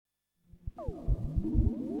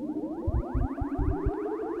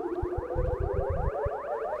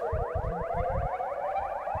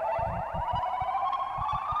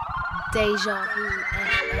Dejavufm.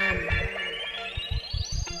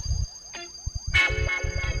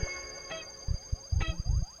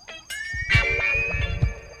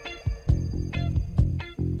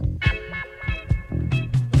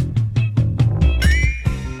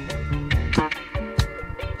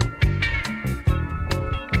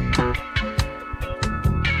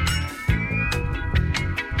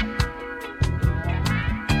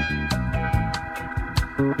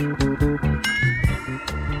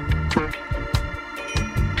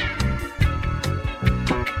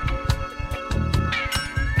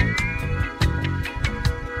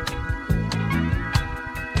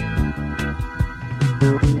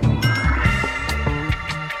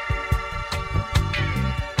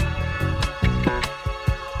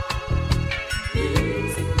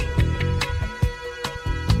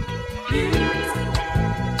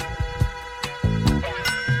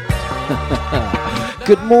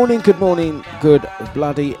 Good morning, good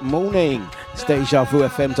bloody morning. It's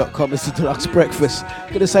dejavufm.com. This is Dlux Breakfast.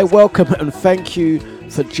 Gonna say welcome and thank you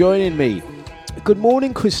for joining me. Good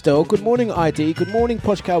morning, Christelle. Good morning, ID. Good morning,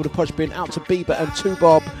 Posh Cow, the Posh Bin, out to Bieber and to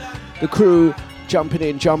Bob, the crew jumping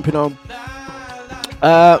in, jumping on.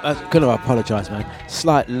 I'm gonna apologise, man.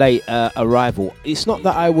 Slight late arrival. It's not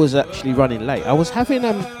that I was actually running late. I was having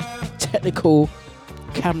technical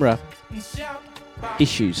camera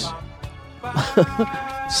issues.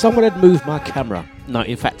 Someone had moved my camera. No,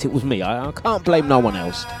 in fact, it was me. I can't blame no one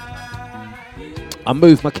else. I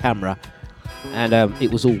moved my camera, and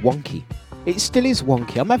it was all wonky. It still is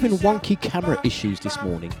wonky. I'm having wonky camera issues this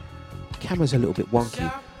morning. Camera's a little bit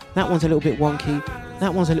wonky. That one's a little bit wonky.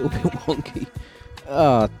 That one's a little bit wonky.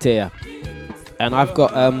 Oh dear. And I've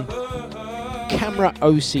got camera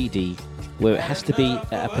OCD, where it has to be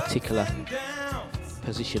at a particular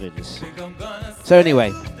positionings. So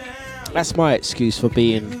anyway, that's my excuse for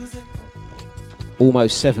being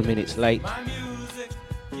almost 7 minutes late.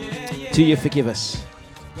 Do you forgive us?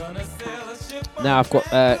 Now I've got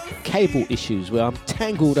cable issues where I'm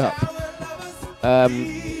tangled up.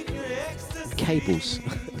 Cables.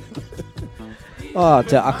 Oh,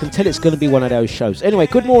 I can tell it's going to be one of those shows. Anyway,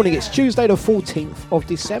 good morning. It's Tuesday the 14th of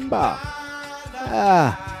December.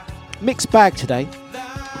 Mixed bag today.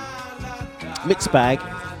 Mixed bag,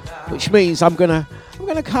 which means I'm gonna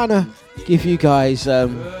kind of give you guys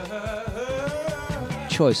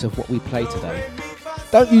choice of what we play today.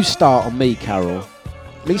 Don't you start on me, Carol.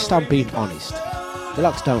 At least I'm being honest.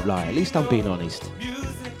 Dlux don't lie. At least I'm being honest.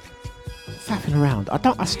 Faffing around.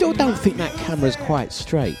 I still don't think that camera's quite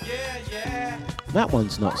straight. That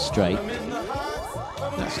one's not straight.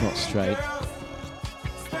 That's not straight.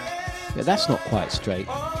 Yeah, that's not quite straight.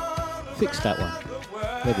 Fix that one.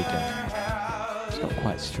 There we go. It's not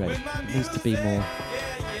quite straight. It needs to be more.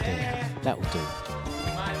 There. That will do.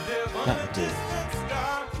 That will do.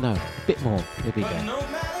 No, a bit more. There we go.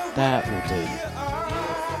 That will do.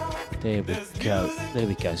 There we go. There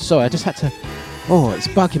we go. Sorry, I just had to. Oh, it's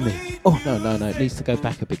bugging me. Oh, no. It needs to go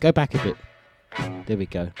back a bit. Go back a bit. There we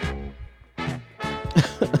go.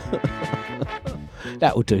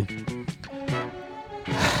 That will do.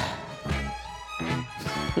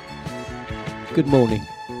 Good morning.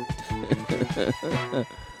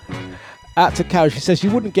 Out to Carol, she says you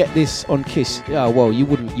wouldn't get this on Kiss. Oh well, you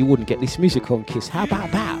wouldn't get this music on Kiss. How about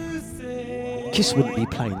that? Kiss wouldn't be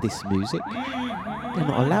playing this music. They're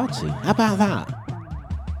not allowed to. How about that?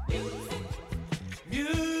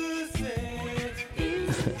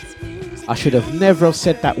 I should have never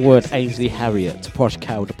said that word, Ainsley Harriott, to Posh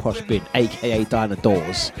Cow, the Posh Bin, aka Dinah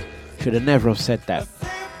Dawes. Should have never have said that.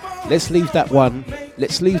 Let's leave that one.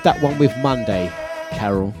 Let's leave that one with Monday,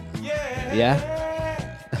 Carol. Yeah?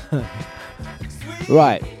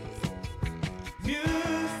 Right.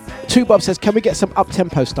 Two Bob says, can we get some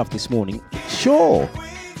up-tempo stuff this morning? Sure.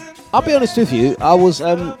 I'll be honest with you, I was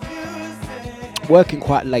working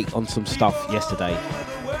quite late on some stuff yesterday.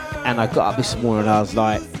 And I got up this morning and I was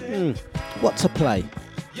like, what to play?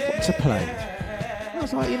 What to play? And I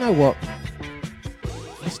was like, you know what?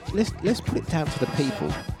 Let's put it down to the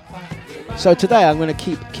people. So today I'm going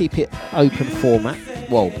to keep it open format.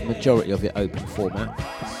 Well, majority of it open format.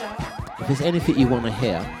 If there's anything you want to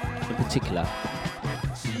hear in particular,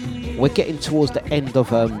 we're getting towards the end of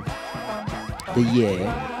the year.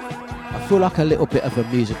 I feel like a little bit of a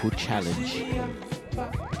musical challenge.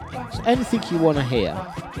 So anything you want to hear,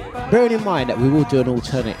 bearing in mind that we will do an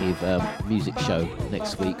alternative music show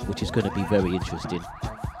next week, which is going to be very interesting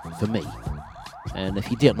for me. And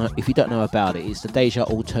if you don't know about it, it's the Deja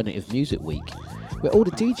Alternative Music Week, where all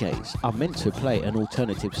the DJs are meant to play an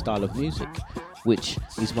alternative style of music, which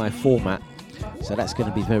is my format. So that's going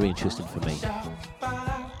to be very interesting for me.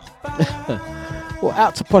 Well,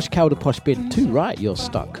 out to Posh Cow, the Posh Bin too, right? You're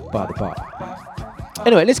stuck by the bar.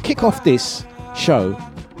 Anyway, let's kick off this show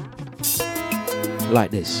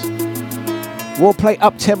like this. We'll play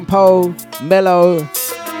up-tempo, mellow,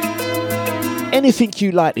 anything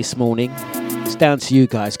you like this morning. It's down to you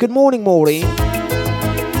guys. Good morning, Maureen.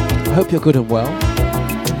 I hope you're good and well.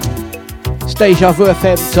 It's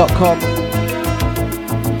dejavufm.com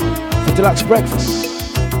for Dlux Breakfast.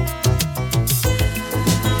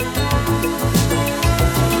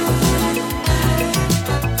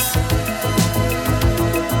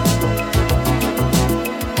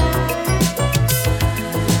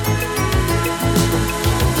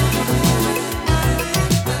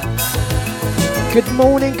 Good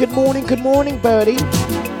morning, good morning, good morning, Birdie.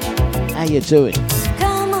 How you doing?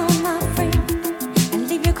 Come on, my friend, and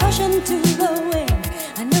leave your caution to the wind.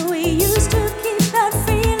 I know we used to keep that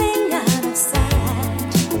feeling out of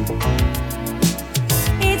sight.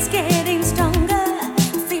 It's getting stronger, I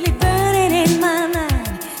feel it burning in my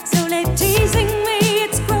mind. So let teasing me,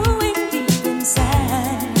 it's growing deep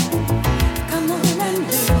inside. Come on and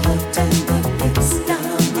lay your tender lips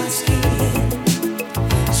down my skin.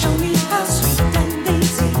 Show me how sweet and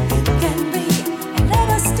easy it can be, and let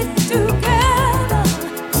us stick together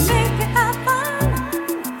and make it happen.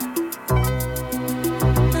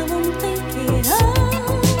 I won't think it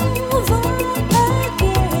over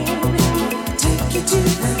again. Take you to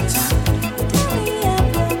the top, tell me of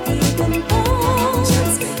your hidden thoughts.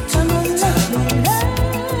 Come on, let me love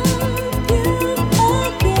you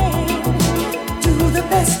again. Do the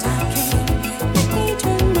best I can, let me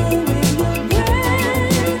turn away your breath.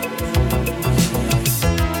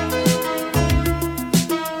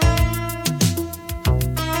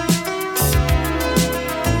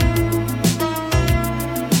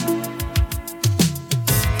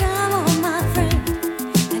 Come on, my friend,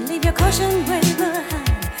 and leave your caution way behind.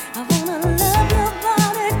 I wanna love your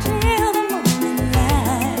body till the morning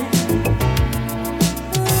light.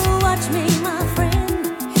 Ooh, watch me, my friend,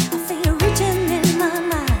 I feel you reaching in my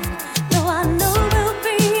mind. Though I know we'll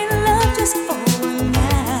be in love just for a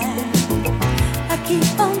night. I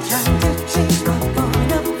keep on trying to change my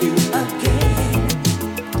point of view again,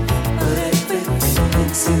 but everything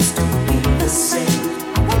seems to be the same.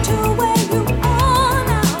 I want you where you are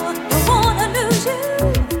now, don't wanna lose you.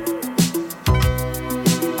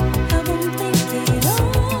 I won't think it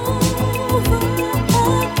over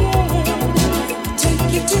again. Take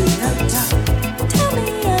you to the top, tell me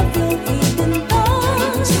of your hidden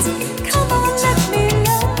thoughts. Come on, let me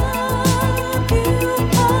love you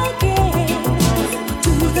again. I'll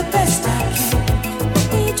do the best I can, let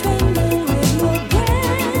me train away your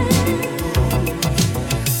breath.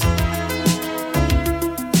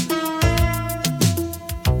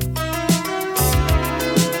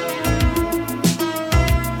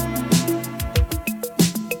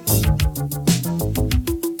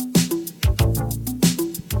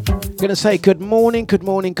 Gonna say good morning, good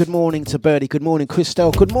morning, good morning to Birdie. Good morning,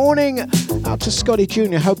 Christelle. Good morning out to Scotty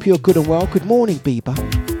Jr. Hope you're good and well. Good morning, Bieber.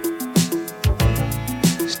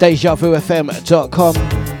 It's dejavufm.com.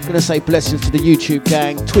 Gonna say blessings to the YouTube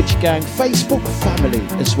gang, Twitch gang, Facebook family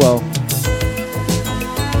as well.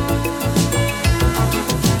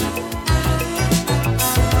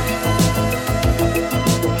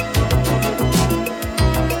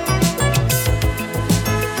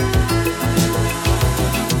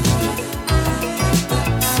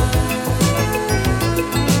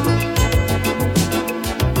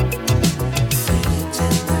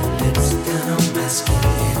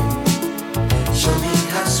 Show me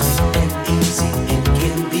how sweet and easy it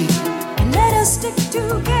can be. And let us stick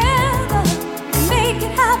together and make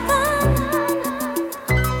it happen.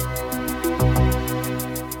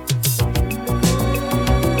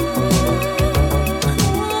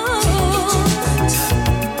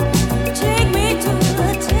 Take me to the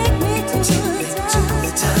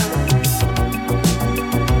top.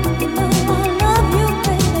 You know I love you,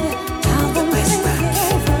 baby. I won't think it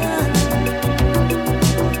over.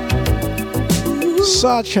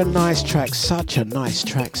 Such a nice track, such a nice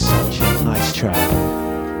track, such a nice track.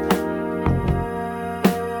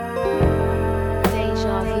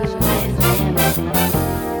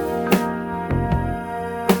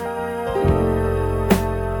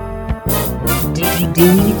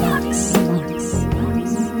 Dlux.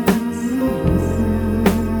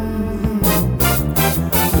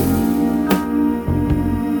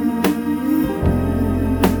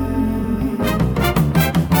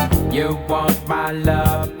 You want my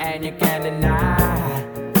love and you can't deny.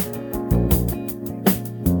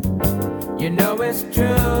 You know it's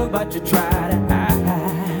true, but you try to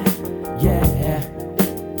hide. Yeah,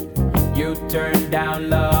 you turn down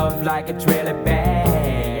love like it's really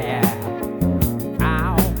bad.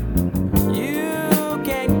 Ow, you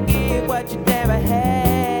can't give what you never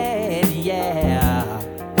had. Yeah,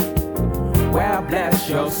 well, bless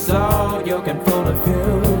your soul, you can fool a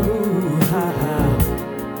few.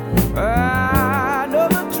 I know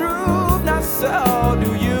the truth, not so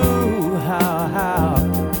do you.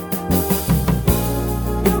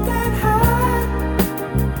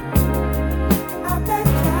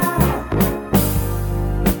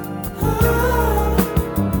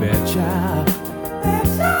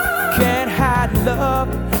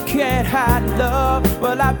 Can't hide love,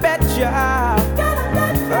 well I bet ya I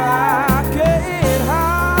can't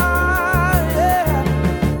hide, yeah.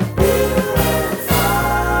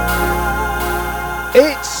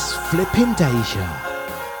 It's flipping Deja.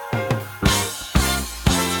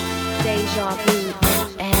 Dejavufm.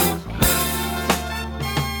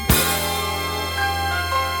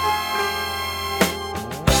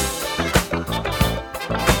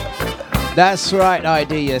 That's right,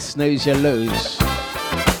 ID, you snooze, you lose.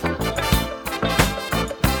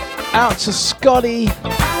 Out to Scotty.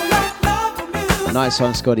 Nice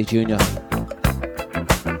one, Scotty Jr.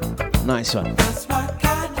 Nice one.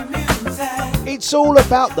 It's all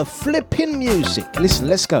about the flipping music. Listen,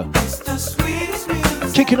 let's go.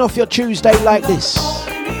 Kicking off your Tuesday like this.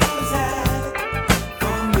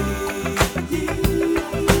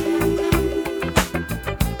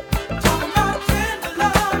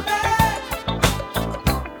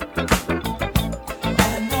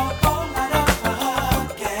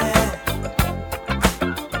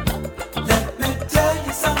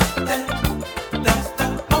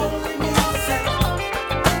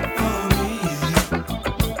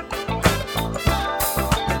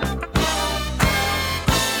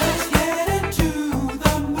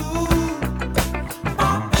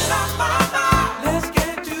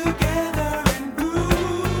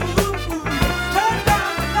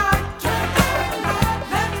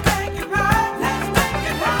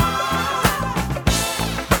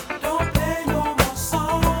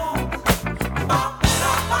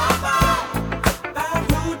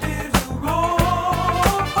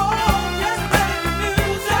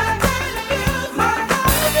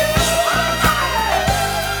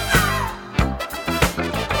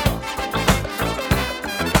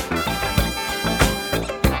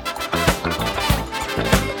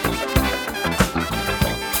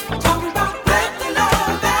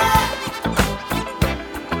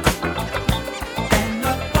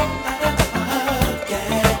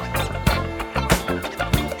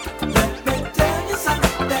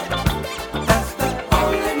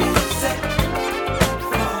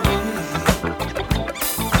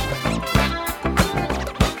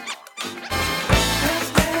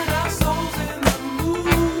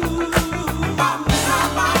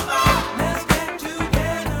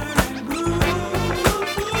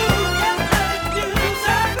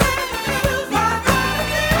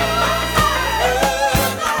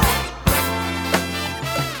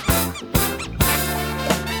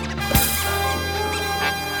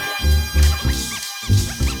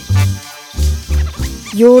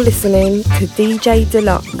 You're listening to DJ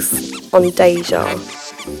Dlux on Deja.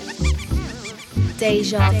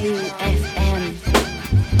 Dejavufm.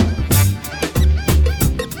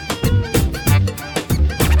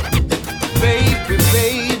 Baby,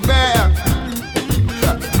 baby.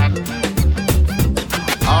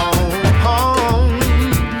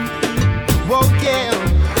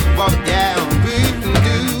 Walk down,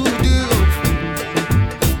 do.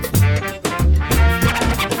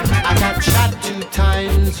 I got shot 2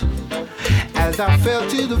 times as I fell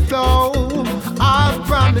to the floor. I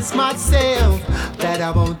promised myself that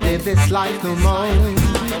I won't live this life no more.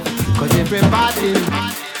 'Cause everybody.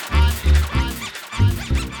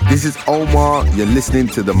 This is Omar, you're listening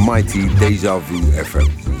to the mighty Deja Vu FM.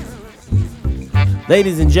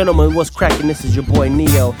 Ladies and gentlemen, what's cracking? This is your boy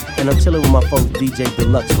Neo, and I'm chilling with my folks DJ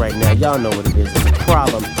Dlux right now. Y'all know what it is. It's a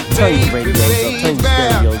problem. Turn your radios up, turn your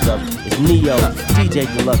stereos up. It's Neo, DJ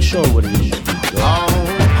Dlux, show 'em what it is you do.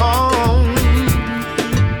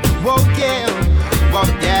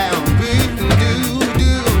 Walk down,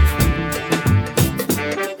 do.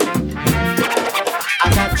 I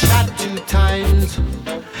got shot 2 times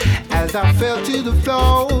as I fell to the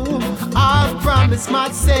floor. I promised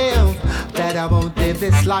myself that I won't live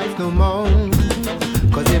this life no more.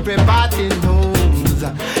 'Cause everybody knows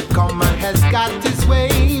karma has got this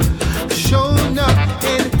way, showing up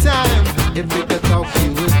anytime. If we could talk,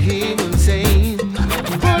 you would hear him say,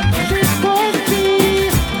 what it won't be,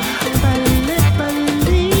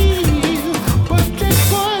 believe.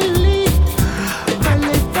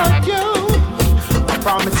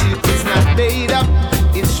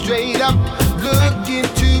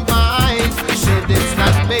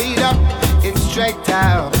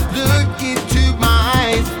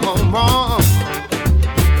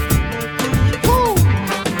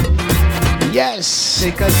 Yes.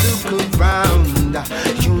 Take a look around.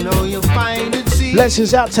 You know you'll find it.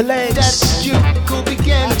 Blessings out to Legs.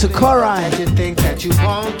 Out to Korai.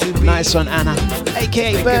 Nice one, Anna.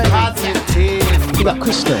 AKA Bernie. Big up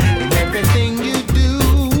Crystal. Everything you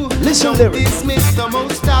do. Listen lyrics. Dismiss the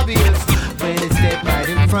most obvious when it's there right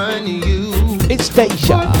in front of you. It's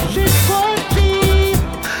Deja.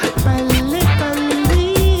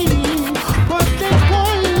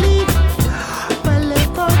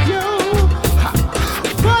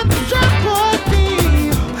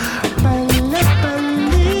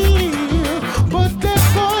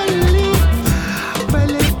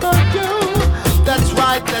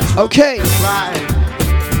 Okay. That's right.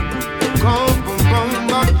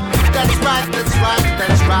 That's right, that's right,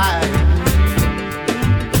 that's right.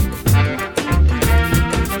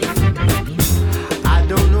 I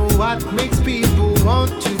don't know what makes people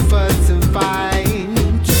want to fuss and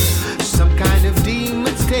fight. Some kind of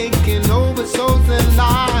demons taking over souls and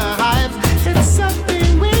lives. It's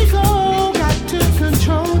something we go got to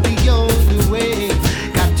control the only way.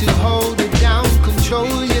 Got to hold it down,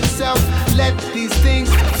 control yourself. Let these things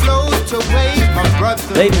float away, my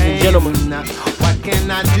brother. Ladies and gentlemen, what can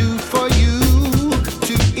I do for you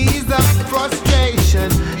to ease the frustration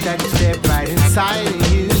that's there right inside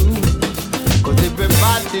of you? Cause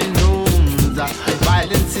everybody knows that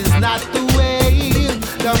violence is not the way.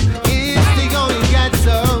 Love is the only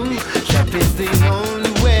answer. Love is the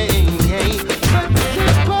only way.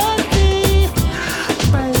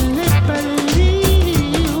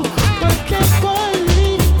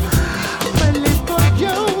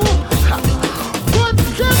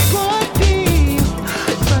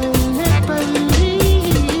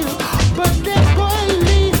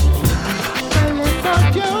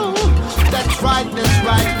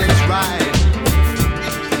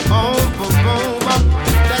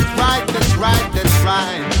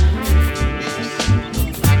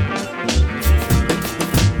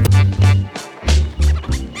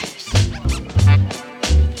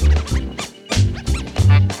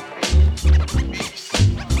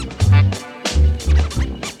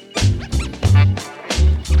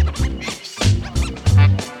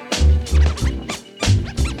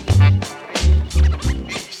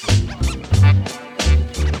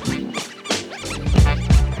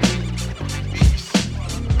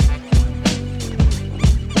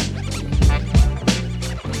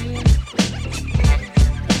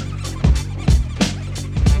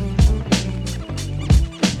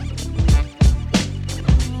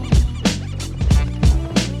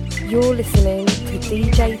 You're listening to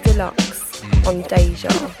DJ Dlux on Deja.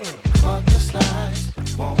 Fuck the slice,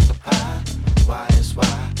 want the pie. Why is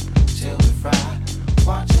why? Till we fry.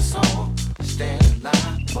 Watch us all stand in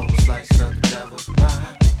line. Folks like the devil's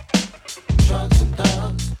pie. Drugs and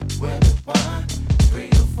thugs, women wine. 3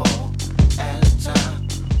 or 4 at a time.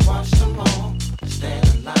 Watch them all stand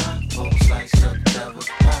in line. Folks like the devil's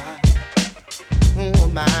pie. Who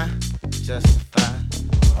am I? Justify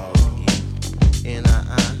all the in our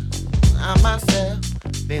eyes. I myself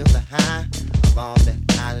feel the high of all that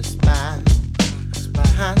I despise. It's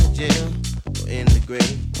behind the jail or in the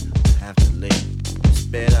grave. I have to live,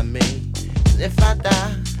 spare I me. And if I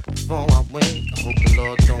die before I wake, I hope the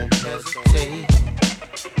Lord don't hesitate.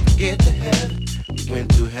 Get to heaven, you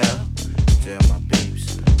went through hell. Tell my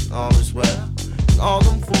peeps, all is well. And all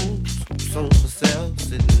them fools, souls for sale,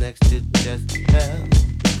 sitting next to just hell.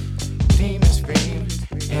 Demons scream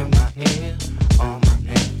in my ear, on my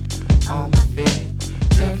neck. On my feet,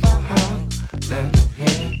 lift my heart, let them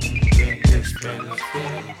hear. Get this feeling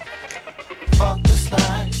still. Fuck the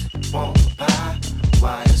slice, want the pie.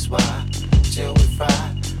 Why is why? Till we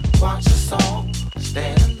fry. Watch the song,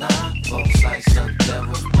 stand in line. Folks slice the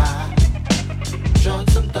devil's pie.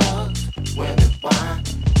 Drugs and thugs, women wine.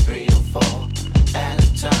 3 or 4 at a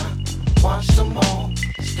time. Watch them all,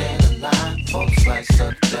 stand in line. Folks slice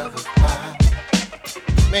the devil's pie.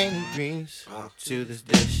 Main greens to this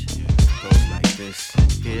dish goes like this.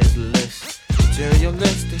 Here's the list: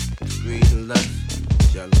 materialistic, greed and lust,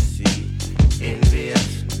 jealousy,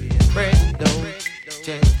 envious, bread and dough,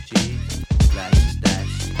 cheddar cheese, black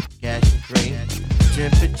stash, cash and cream,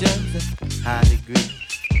 temperatures at high degree.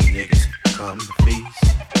 Niggas come to feast.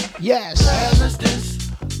 Yes.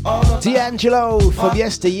 D'Angelo from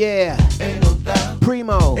yesteryear.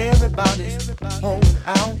 Primo. Everybody's home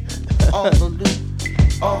out, all the loot.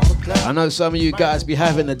 I know some of you guys be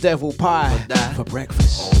having the devil pie for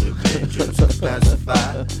breakfast.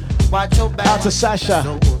 Out to Sasha.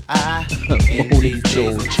 Holy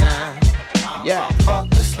George. Yeah. Fuck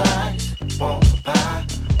the slice, want the pie.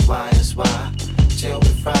 Why is why? Till we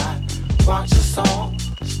fry. Watch the song,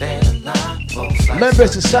 stand in line. Folks Remember,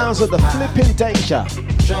 it's the sounds of the flipping danger.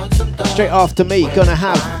 Straight after me, gonna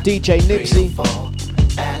have DJ Nipsey.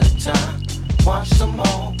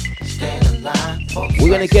 We're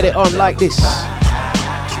gonna get it on like this.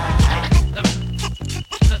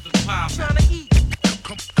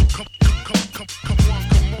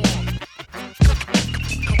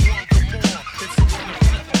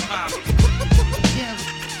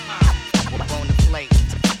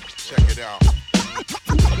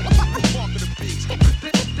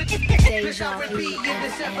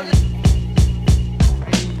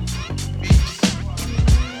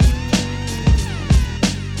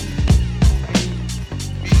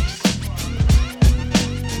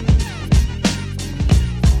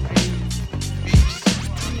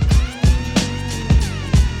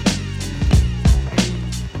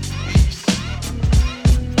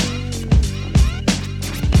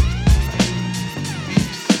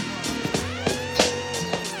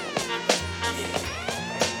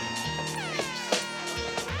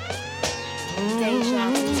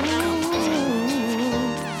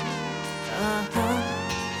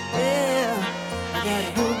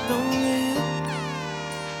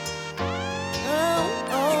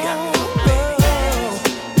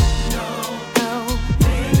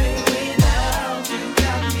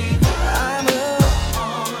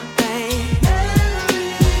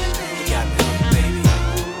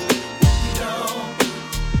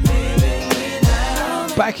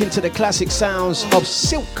 Back into the classic sounds of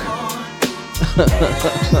Silk.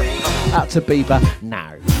 Out to Bieber.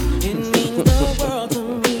 No.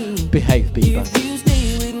 Behave, Bieber.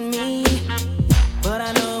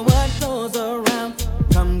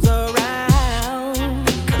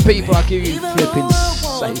 Bieber, I give you flipping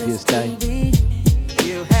Saviour's Day.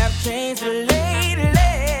 You have changed lately.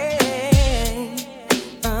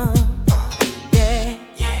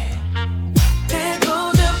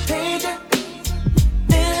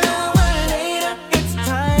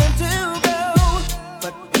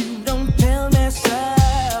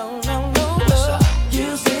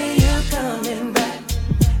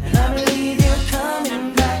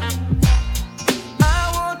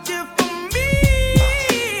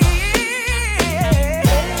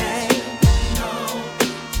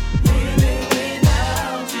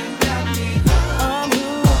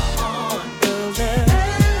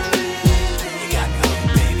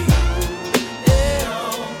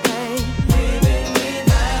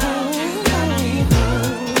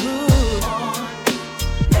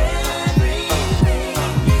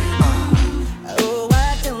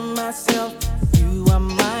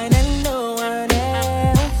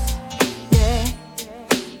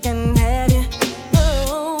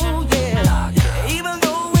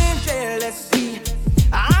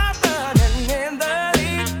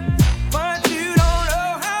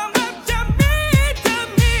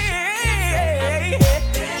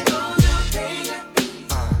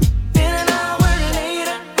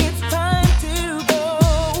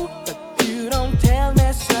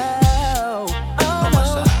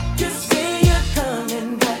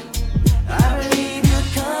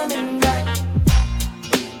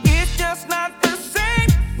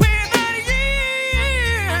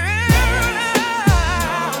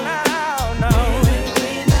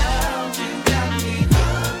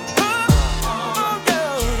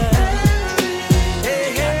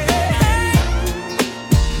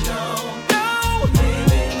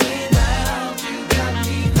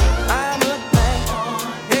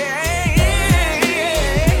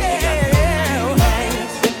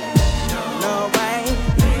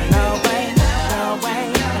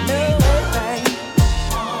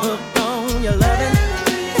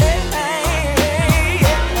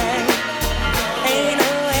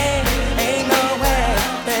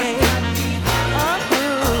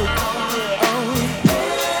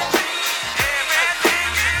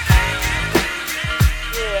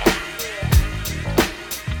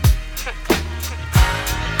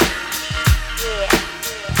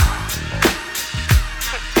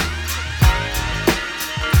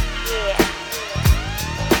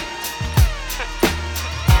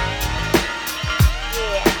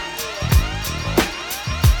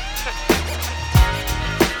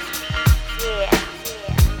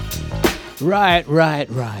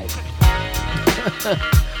 Right.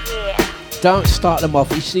 Don't start them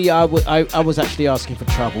off. You see, I was actually asking for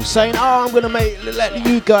trouble, saying, "Oh, I'm gonna let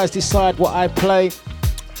you guys decide what I play."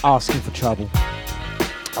 Asking for trouble.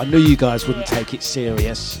 I knew you guys wouldn't take it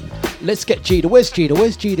serious. Let's get Jida. Where's Jida?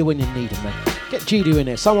 Where's Jida when you need him, man? Get Jida in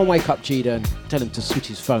there. Someone wake up Jida and tell him to switch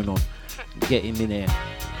his phone on. Get him in there.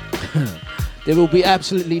 There will be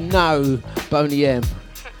absolutely no Boney M.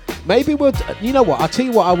 Maybe we'll. You know what? I'll tell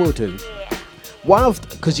you what I will do.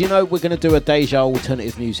 Because you know we're going to do a Deja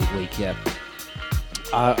Alternative Music Week, yeah.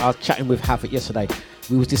 I was chatting with Havoc yesterday.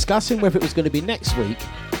 We was discussing whether it was going to be next week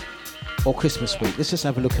or Christmas week. Let's just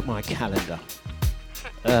have a look at my calendar.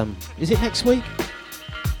 Is it next week?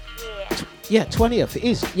 Yeah, 20th. It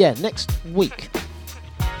is. Yeah, next week.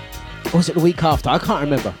 Or was it the week after? I can't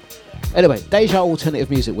remember. Anyway, Deja Alternative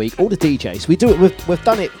Music Week. All the DJs. We do it. We've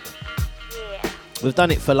done it. We've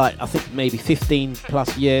done it for like I think maybe 15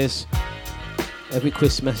 plus years. Every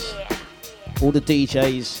Christmas. All the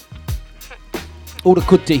DJs. All the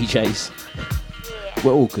good DJs.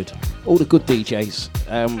 We're all good. All the good DJs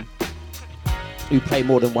who play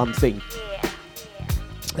more than one thing.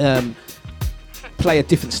 Play a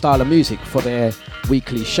different style of music for their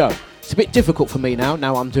weekly show. It's a bit difficult for me now.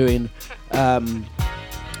 Now I'm doing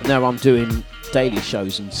daily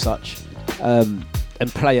shows and such, and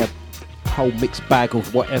play a whole mixed bag of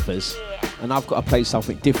whatevers, and I've got to play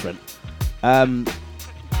something different.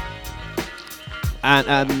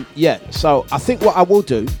 Yeah. So I think what I will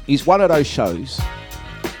do is one of those shows.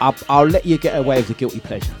 I'll let you get away with the guilty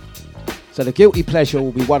pleasure. So the guilty pleasure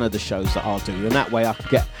will be one of the shows that I'll do, and that way I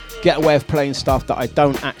can get away with playing stuff that I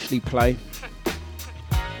don't actually play.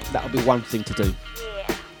 That'll be one thing to do.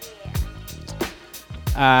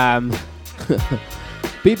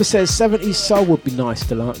 Bieber says 70s soul would be nice,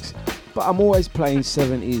 Dlux, but I'm always playing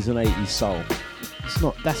 70s and 80s soul.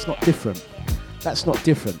 That's not different. That's not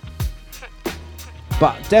different.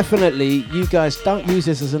 But definitely, you guys don't use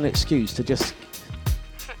this as an excuse to just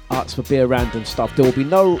ask for beer random stuff. There will be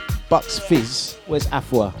no Bucks Fizz. Where's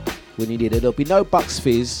Afua? We needed it. There'll be no Bucks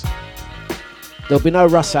Fizz. There'll be no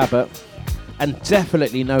Russ Abbott. And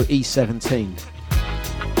definitely no E17.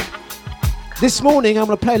 This morning, I'm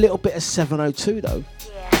going to play a little bit of 702, though.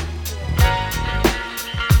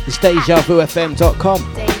 It's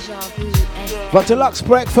dejavufm.com. But Dlux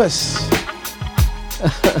breakfast.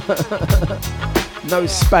 No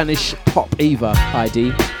Spanish pop either,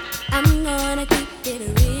 ID. I'm gonna keep it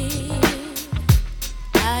real.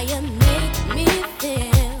 How you make me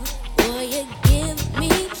feel, boy, you give me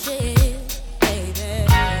chill, baby.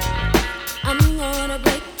 I'm gonna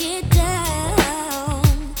break it down.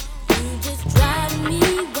 You just drive me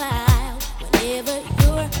wild whenever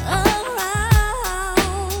you're around.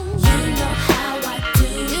 You know how I do.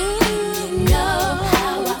 You know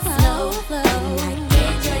how I flow. And I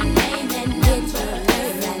get your name and number.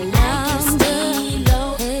 I like you steelo.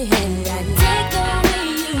 And I take the way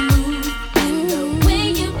you move and the way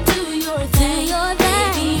you do your thing.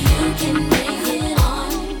 Baby, you can bring it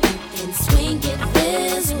on. You can swing it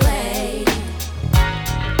this way.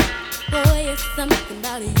 Boy, it's something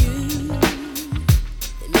about you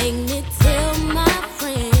that make me tell my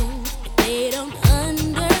friends that they don't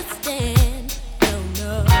understand.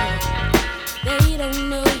 No, they don't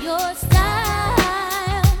know your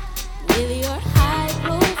style with your high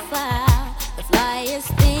profile, the flyest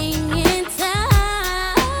thing in town.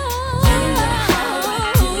 You know how I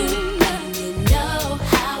do, and you know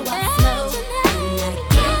how I flow. And I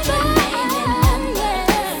get your name and number,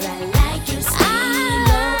 'cause I like your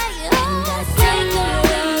stilo. And I take the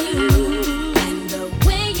way you move and the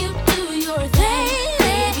way you do your thing.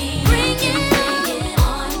 Baby, bring it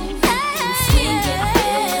on, you can swing it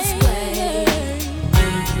this way.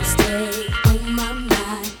 You stay on my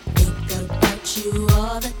mind, think about you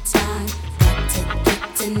all the time. Got to get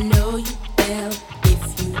to know you well. If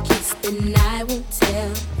you kiss, then I won't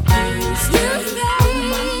tell. You stay on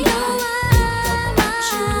my mind, think about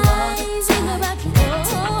you all the time. Got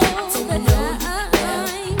to get to know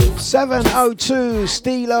you well. 702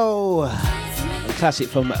 Stilo. A classic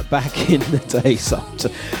from back in the day. So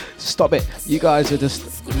stop it. You guys are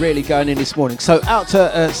just really going in this morning. So out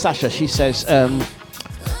to Sasha. She says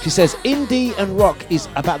indie and rock is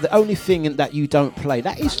about the only thing that you don't play.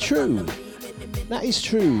 That is true. That is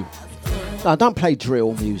true. No, I don't play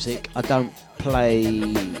drill music. I don't play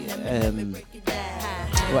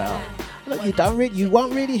well, look, you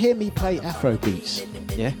won't really hear me play Afro beats.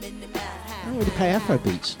 Yeah? I don't really play Afro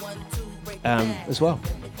beats. As well.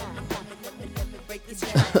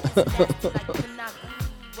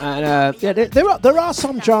 And yeah, there are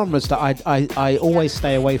some genres that I always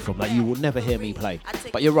stay away from that you will never hear me play.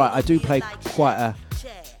 But you're right, I do play quite a.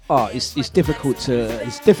 Oh, it's difficult to.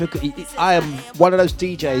 It's difficult. I am one of those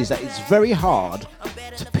DJs that it's very hard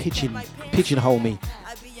to pigeonhole me.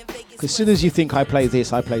 Because as soon as you think I play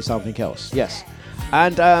this, I play something else. Yes,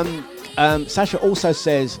 and Sasha also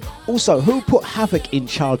says, who put Havoc in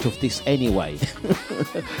charge of this anyway?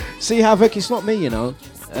 See, Havoc, it's not me, you know.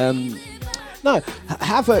 No,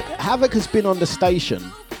 Havoc has been on the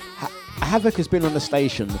station. Havoc has been on the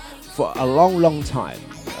station for a long time.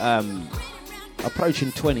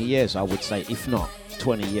 approaching 20 years, I would say, if not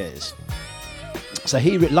 20 years. So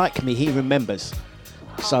like me, he remembers.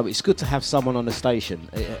 So it's good to have someone on the station.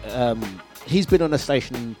 He's been on the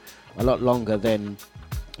station a lot longer than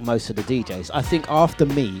most of the DJs. I think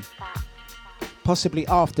possibly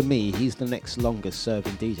after me, he's the next longest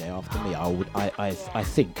serving DJ after me. I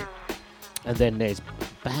think. And then there's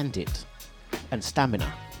Bandit and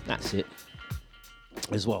Stamina. That's it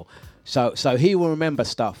as well. So he will remember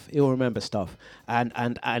stuff. And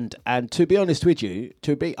to be honest with you,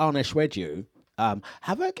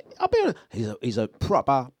 Havoc, I'll be honest, he's a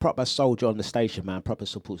proper soldier on the station, man. Proper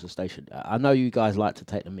supports the station. I know you guys like to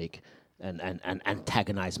take the mic and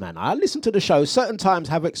antagonize, man. I listen to the show. Certain times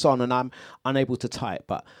Havoc's on and I'm unable to type,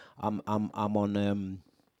 but I'm on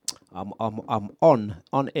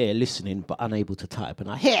air listening but unable to type, and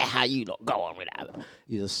I hear how you lot go on with that.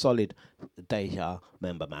 He's a solid Deja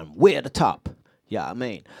member, man. We're at the top. Yeah, I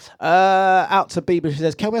mean. Out to Bieber, she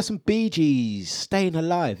says, can we have some Bee Gees, Staying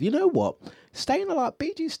Alive? You know what? Staying Alive,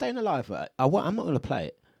 Bee Gees, Staying Alive. I'm not going to play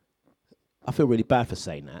it. I feel really bad for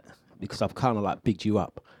saying that because I've kind of like bigged you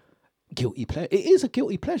up. Guilty pleasure. It is a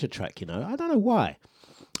guilty pleasure track, you know. I don't know why.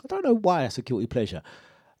 It's a guilty pleasure.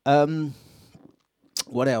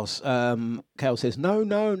 What else? Kel says,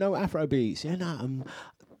 no Afro beats. Yeah, no.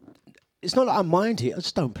 It's not that I mind it. I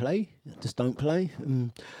just don't play.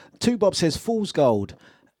 Two Bob says Fool's Gold,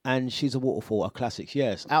 and She's a Waterfall are classics.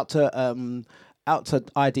 Yes. Out to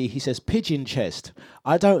ID. He says Pigeon Chest.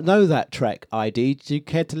 I don't know that track. ID. Do you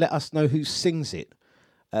care to let us know who sings it?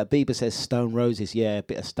 Bieber says Stone Roses. Yeah, a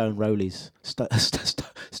bit of Stone Rollies.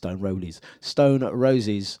 Stone Rollies. Stone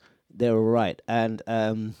Roses. They're all right. And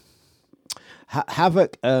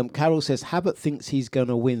Havoc. Carol says Havoc thinks he's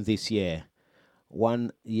gonna win this year.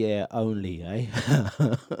 1 year only, eh?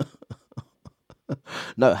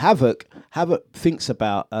 No, Havoc thinks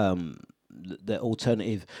about the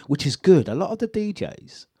alternative, which is good. A lot of the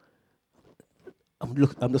DJs, I'm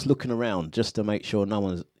just looking around just to make sure no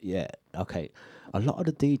one's, yeah, okay. A lot of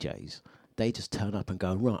the DJs, they just turn up and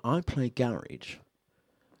go, right, I play garage,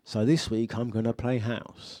 so this week I'm going to play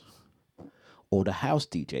house. Or the house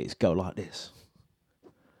DJs go like this.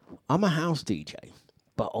 I'm a house DJ,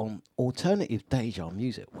 but on Alternative Deja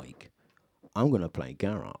Music Week, I'm going to play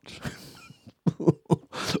garage.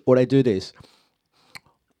 Or they do this.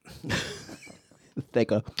 They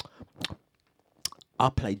go, I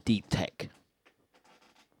play deep tech.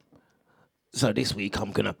 So this week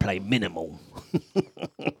I'm going to play minimal.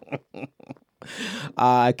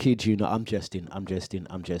 I kid you not. I'm jesting.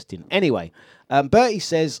 Anyway, Bertie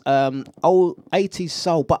says, old 80s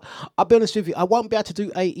soul. But I'll be honest with you, I won't be able to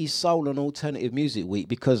do 80s soul on Alternative Music Week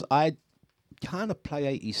because I kind of play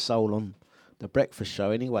 80s soul on the breakfast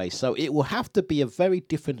show anyway. So it will have to be a very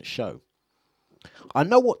different show. I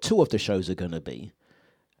know what two of the shows are going to be.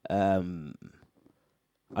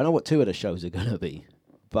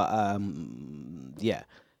 But, yeah.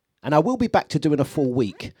 And I will be back to doing a full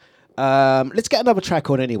week. Let's get another track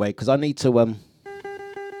on anyway, because I need to...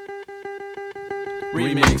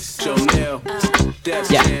 Remix, Jonelle, Def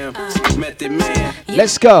Jam, Method Man.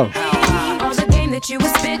 Let's go. All the game that you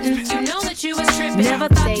was spitting, you know that you was tripping. Never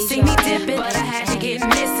thought to see me dipping, but I had to get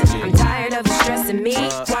missing. I'm tired of you stressing me.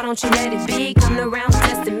 Why don't you let it be? Coming around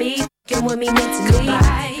testing me, get with me mentally.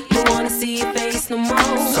 Goodbye. Don't wanna see your face no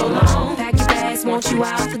more. So long. Pack your bags, want you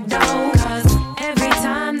out the door. Cause every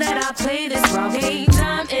time that I play this raw game,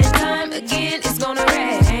 time and time again, it's gonna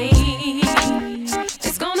rain.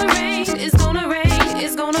 It's gonna rain. It's gonna rain.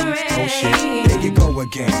 It's gonna rain. Oh shit, there you go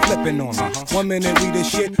again, flipping on me. 1 minute we the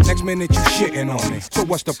shit, next minute you shitting on me. So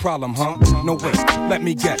what's the problem, huh? No wait, let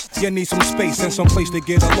me guess. You need some space and some place to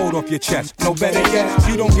get a load off your chest. No better yet,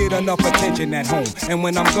 you don't get enough attention at home. And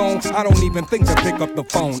when I'm gone, I don't even think to pick up the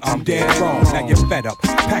phone. I'm dead wrong, now you're fed up.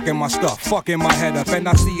 Packing my stuff, fucking my head up. And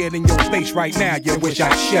I see it in your face right now, you wish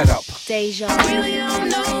I'd shut up. Deja. Really don't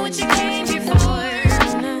know what you came here for.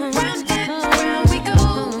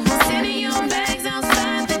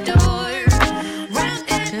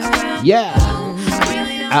 Yeah.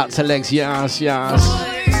 Out to Legs, yes.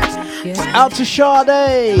 Out to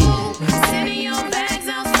Sade.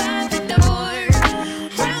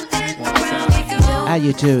 How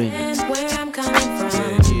you doing?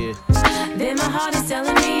 Then my heart is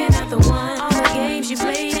telling me you're not the one. All the games you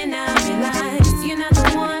played and now I realize you're not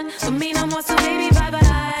the one for me no more. So baby, bye bye.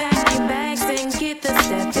 Pack your bags and get the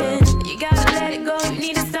step in. You gotta let it go. You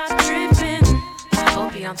need to stop tripping. I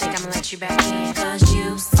hope you don't think I'm gonna let you back in. Cause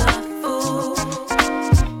you suck.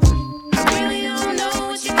 I really don't know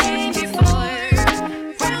what you came here for.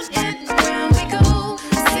 Round and round we go.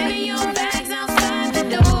 Sending your bags outside the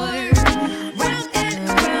door. Round and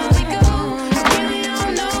round we go.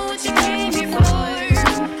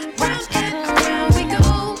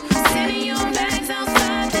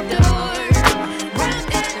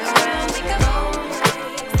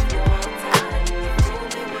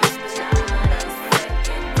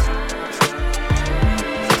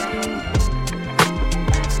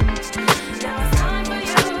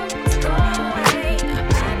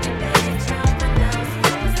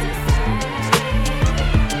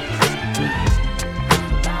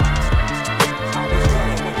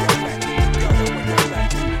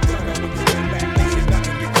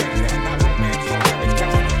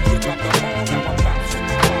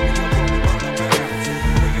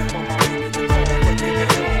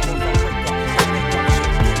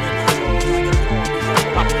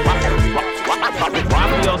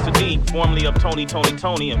 Tony of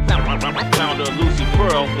Tony, and founder of Lucy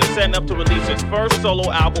Pearl, is setting up to release his first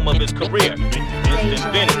solo album of his career,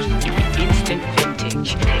 Instant Vintage. Instant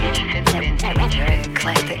Vintage.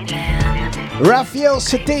 Raphael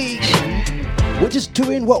Sadiq. We're just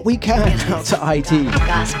doing what we can out to ID.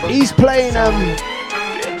 He's playing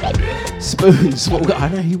spoons. Well, I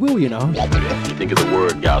know he will, you know. You think of the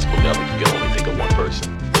word gospel music, you can only think of one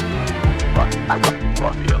person.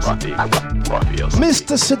 Raphael.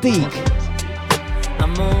 Mr. Sadiq.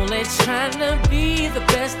 I'm only trying to be the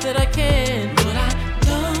best that I can, but I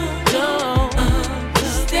don't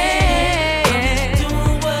understand. I'm just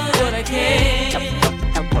doing what I can.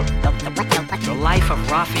 The life of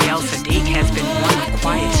Raphael Sadiq has been one of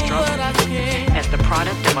quiet struggle. As the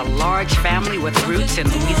product of a large family with roots in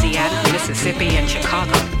Louisiana, Mississippi, and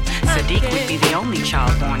Chicago, Sadiq would be the only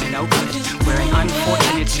child born in Oakland, where an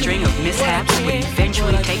unfortunate string of mishaps would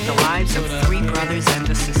eventually take the lives of 3 brothers and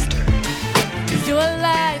a sister. Your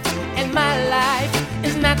life and my life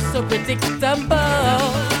is not so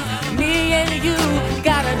predictable. Me and you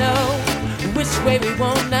gotta know which way we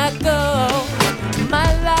wanna go.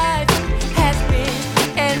 My life has been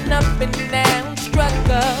an up and down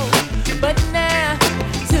struggle, but now,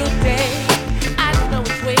 today, I know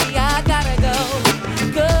which way I gotta go.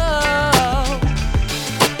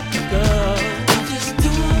 I'm just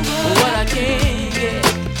doing what I can, yeah.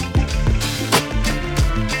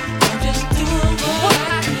 I'm just doing what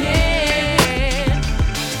I can.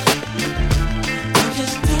 I'm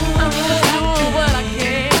just doing what I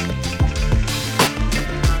can.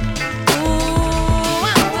 Ooh,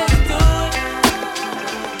 I'm just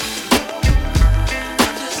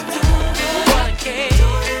doing what I can.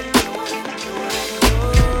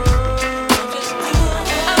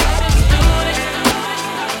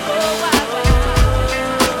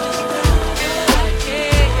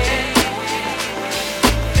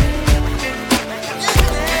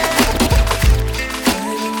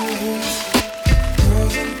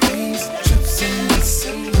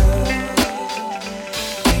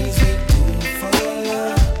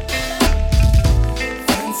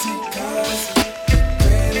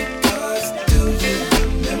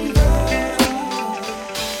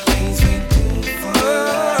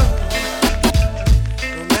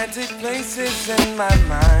 In my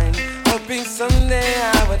mind, hoping someday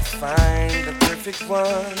I would find the perfect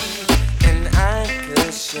one and I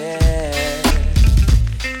could share.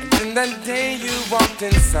 And then that day you walked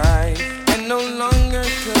inside, and no longer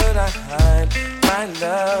could I hide my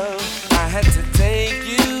love. I had to take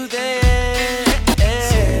you there.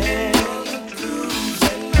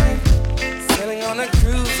 Sailing on a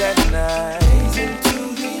cruise at night, gazing to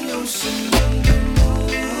the ocean under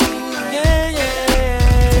moonlight. Yeah, yeah.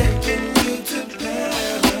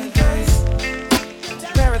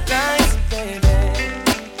 Paradise, baby.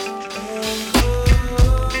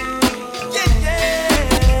 Yeah,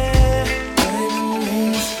 yeah.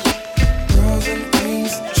 Diamonds, girls and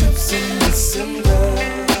things, trips in December.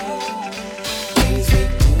 Things we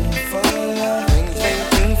do for love, things we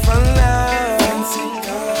do for love. Fancy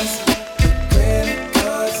cars, credit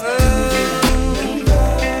cards.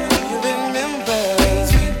 You remember things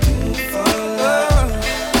we do for love.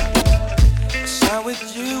 Shot with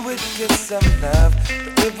you would get some love.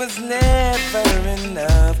 It was never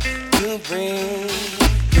enough to bring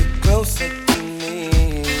you closer to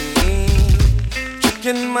me.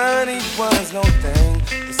 Tricking money was no thing.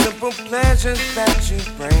 The simple pleasures that you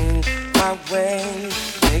bring my way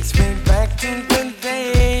takes me back to the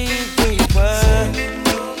day we were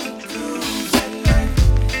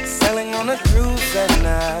sailing on a cruise at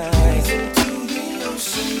night, gazing to the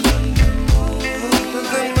ocean under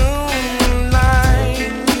the moonlight.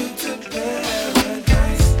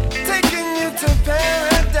 To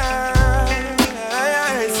paradise,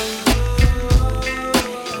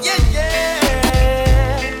 yeah,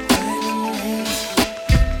 yeah. Diamonds,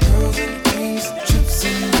 girls and things, trips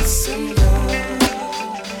in December.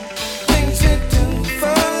 Things you do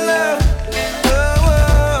for love,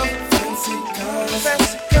 fancy cars,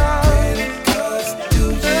 credit cards, do you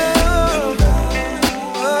remember?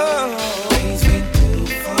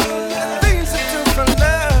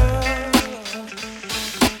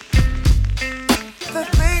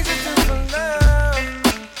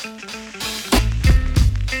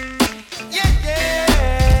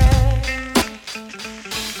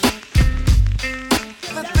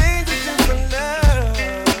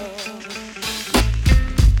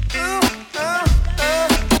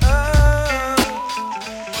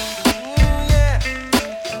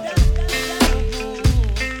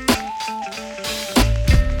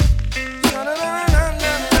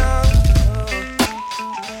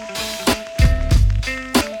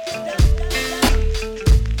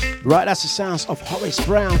 Right, that's the sounds of Horace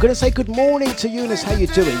Brown. Gonna say good morning to Eunice. How you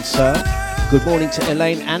doing, sir? Good morning to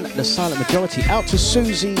Elaine and the Silent Majority. Out to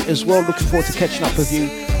Susie as well. Looking forward to catching up with you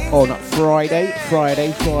on Friday.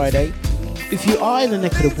 If you are in the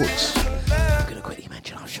neck of the woods, I'm gonna quickly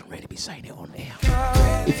mention, I shouldn't really be saying it on air.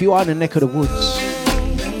 If you are in the neck of the woods,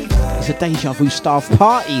 it's a Deja Vu staff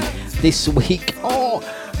party this week. Oh,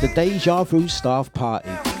 the Deja Vu staff party.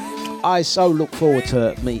 I so look forward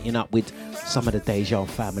to meeting up with some of the Deja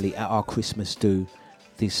family at our Christmas do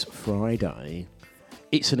this Friday.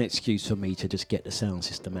 It's an excuse for me to just get the sound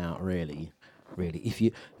system out, really.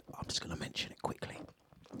 I'm just going to mention it quickly.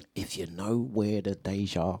 If you know where the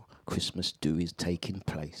Deja Christmas do is taking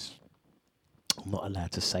place, I'm not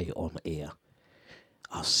allowed to say it on air.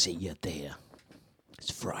 I'll see you there.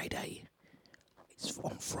 It's Friday. It's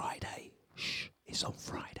on Friday. Shh, it's on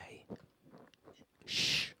Friday.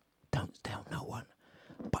 Shh, don't tell no one.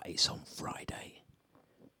 But it's on Friday.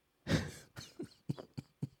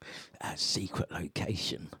 Our secret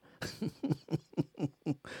location.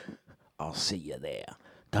 I'll see you there.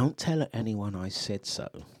 Don't tell anyone I said so.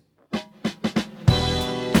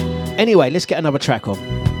 Anyway, let's get another track on.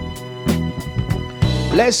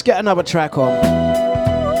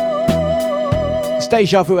 It's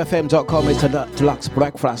dejavufm.com. It's a Dlux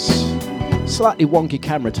breakfast. Slightly wonky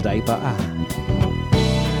camera today, but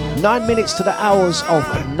 9 minutes to the hours of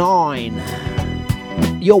 9.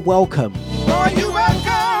 You're welcome. Boy, you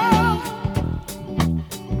welcome.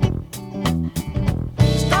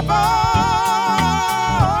 Stop on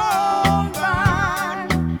by.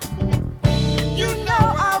 You know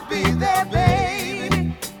I'll be there,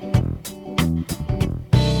 baby.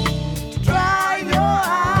 To dry your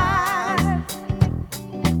eyes.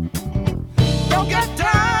 Don't get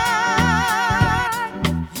tired.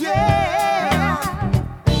 Yeah.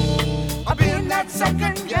 I'll be in that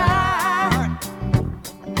second yard.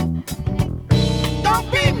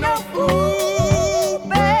 Don't be no fool,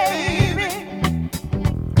 baby.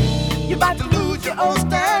 You're about to lose your old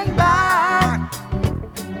standby.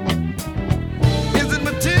 Is it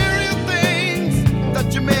material things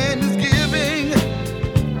that your man is giving?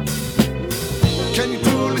 Can you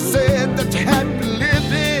truly say that you're happy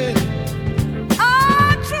living?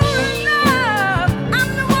 Oh, true love, I'm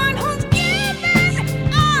the one who's giving.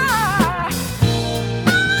 I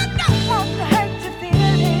don't want to hurt your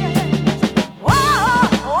feelings.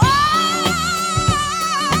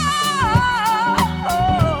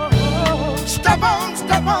 Step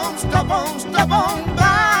on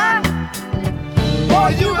by. Boy,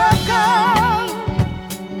 you welcome.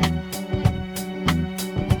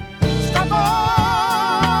 Step on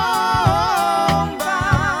by.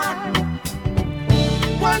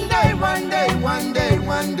 One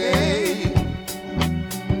day,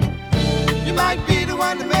 you might be the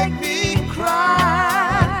one to make me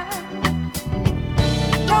cry.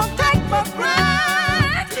 Don't take for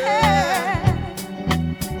granted.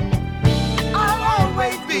 I'll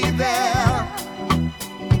always be there.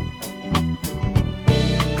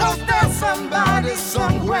 'Cause there's somebody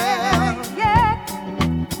somewhere, yeah,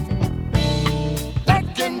 that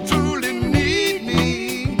can truly need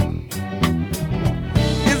me.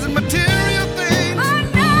 Is it material things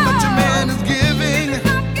that your man is giving?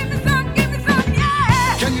 Give me some,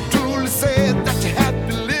 yeah. Can you truly say that you're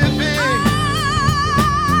happy living?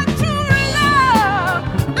 True love,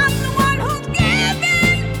 I'm the one who's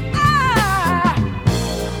giving.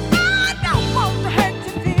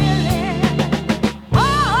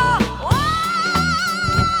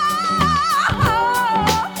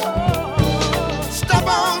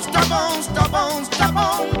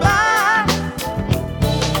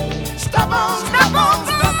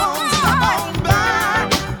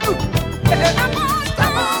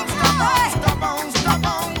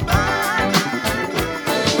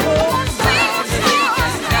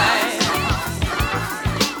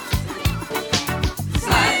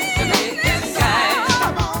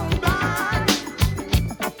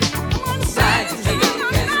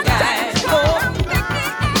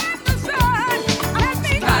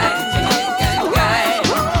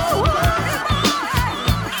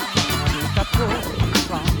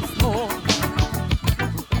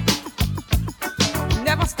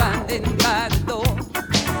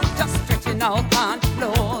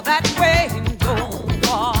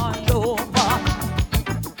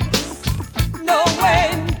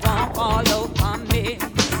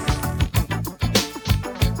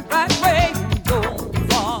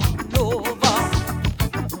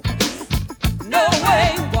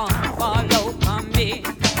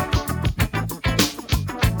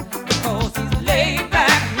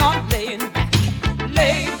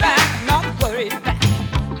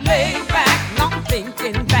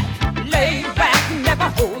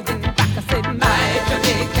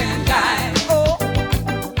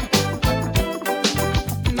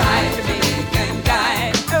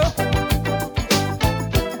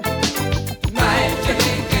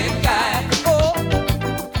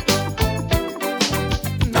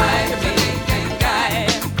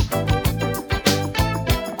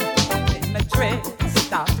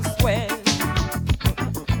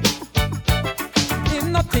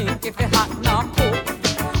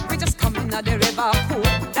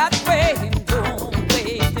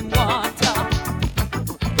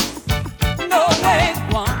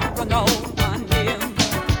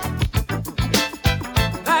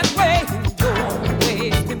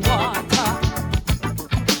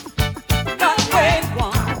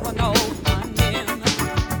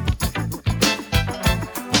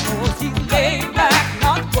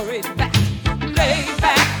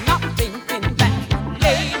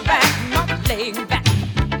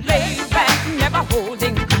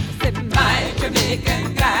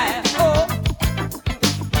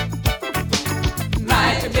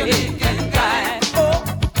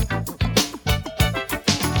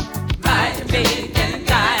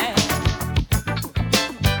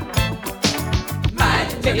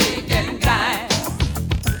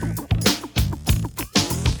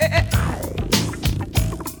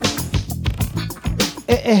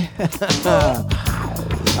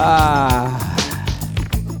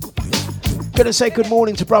 Gonna say good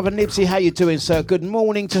morning to brother Nipsey. How you doing, sir? Good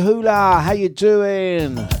morning to Hula. How you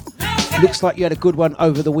doing? Looks like you had a good one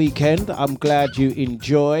over the weekend. I'm glad you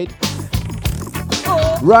enjoyed.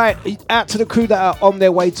 Right, out to the crew that are on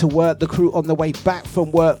their way to work, the crew on the way back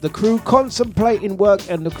from work, the crew contemplating work,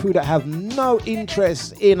 and the crew that have no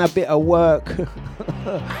interest in a bit of work.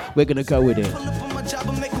 We're gonna go with it.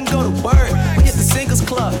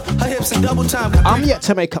 I'm yet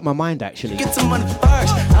to make up my mind, actually.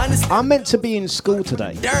 I'm meant to be in school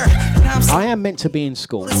today. I am meant to be in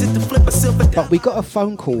school. But we got a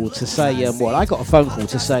phone call to say, I got a phone call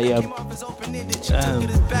to say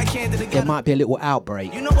there might be a little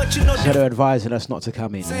outbreak. So they're advising us not to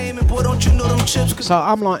come in. So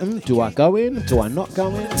I'm like, do I go in? Do I not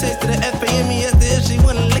go in?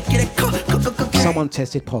 Someone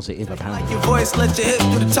tested positive, apparently.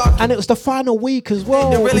 And it was the final week as well,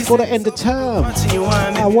 before the end of term.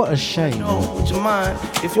 Oh, what a shame.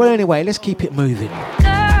 Well, anyway, let's keep it moving.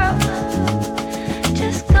 Girl,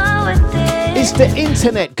 just go with it. It's the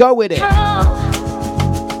internet. Go with it.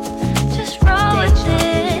 Just roll with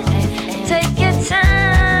it. Take your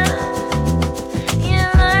time.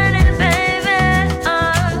 You're learning, baby.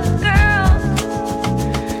 Oh, girl,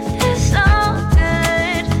 it's all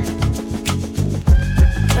good.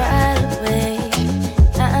 Right away,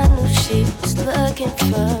 I knew she was looking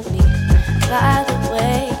for me. By the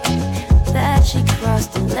way that she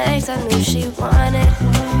crossed the legs, I knew she wanted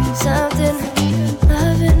something,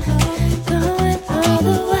 loving, going all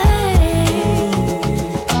the way.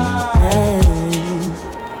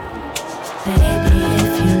 Baby,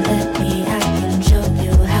 if you let me, I can show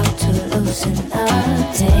you how to loosen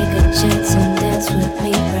up. Take a chance and dance with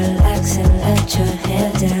me, relax and let your hair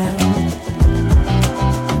down.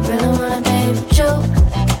 Really wanna, baby, joke,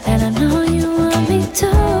 and I know you want me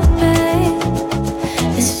to, babe.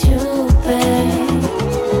 It's you, babe.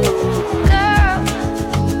 Girl,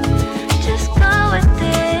 just go with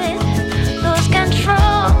it. Lose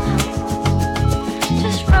control.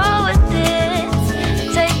 Just roll with it.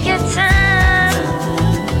 Take your time.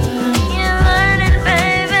 You're learning,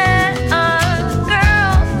 baby. Oh,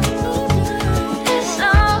 girl, it's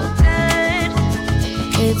all good.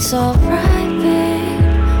 It's alright, babe.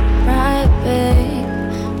 Right, babe.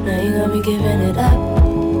 Now you gonna be giving it up.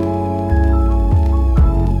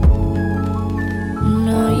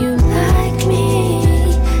 Know you like me,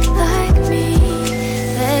 baby.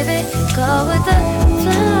 Go with the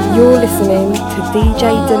flow. You're listening to DJ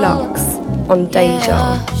Dlux on Deja.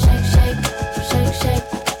 Shake, shake, shake,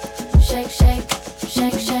 shake, shake,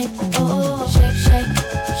 shake, shake, oh, shake, shake,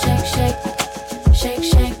 shake, shake,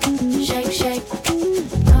 shake, shake, shake.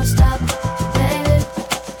 Don't stop, baby.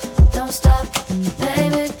 Don't stop,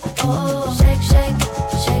 baby. Oh, shake, shake,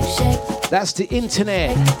 shake. That's the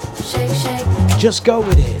internet. Shake, shake. Just go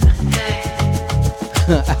with it.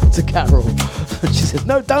 Out to Carol. She says,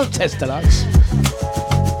 no, don't test Dlux.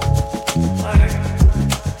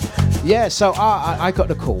 Yeah, so I got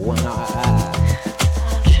the call, and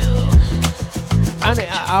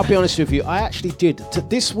I'll be honest with you, I actually did.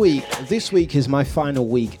 This week is my final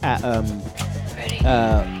week at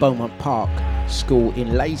Beaumont Park School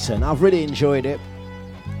in Leighton. I've really enjoyed it.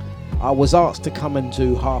 I was asked to come and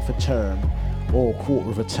do half a term or quarter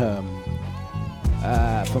of a term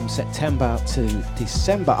from September to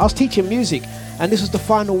December. I was teaching music, and this was the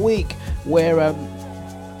final week where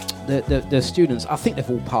the students, I think they've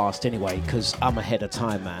all passed anyway, because I'm ahead of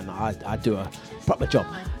time, man. I do a proper job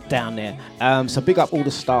down there. So big up all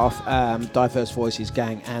the staff, Diverse Voices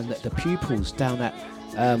gang, and the pupils down at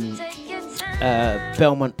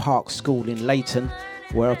Beaumont Park School in Leighton,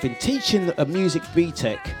 where I've been teaching a music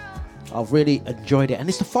BTEC. I've really enjoyed it, and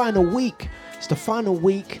it's the final week. It's the final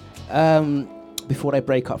week before they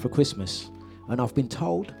break up for Christmas, and I've been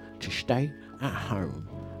told to stay at home.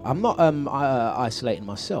 I'm not isolating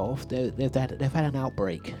myself. They've had an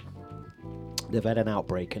outbreak. They've had an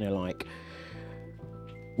outbreak, and they're like,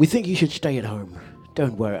 we think you should stay at home.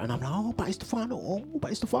 Don't worry. And I'm like, oh, but it's the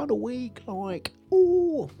final week. Like,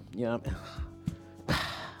 oh, yeah.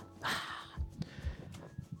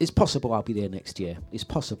 It's possible I'll be there next year. It's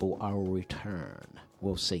possible I will return.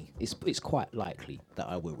 We'll see. It's quite likely that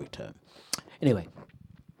I will return. Anyway,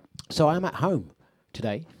 so I'm at home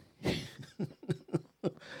today.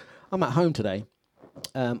 I'm at home today.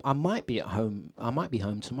 I might be at home. I might be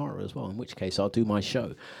home tomorrow as well, in which case I'll do my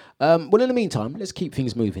show. Well, in the meantime, let's keep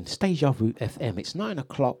things moving. Deja-vu FM. It's 9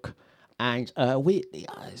 o'clock, and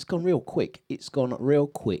it's gone real quick. It's gone real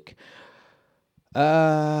quick.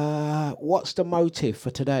 What's the motive for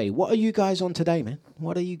today? What are you guys on today, man?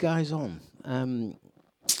 What are you guys on?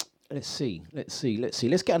 Let's see. Let's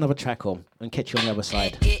get another track on and catch you on the other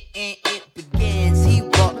side. It begins. He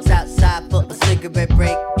walks outside for a cigarette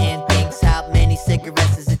break and thinks how many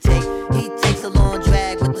cigarettes does it take. He takes a long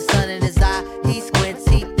drag with the sun in his eye. He squints,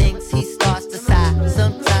 he thinks, he starts to sigh.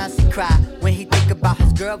 Sometimes he cry when he think about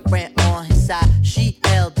his girlfriend on his side. She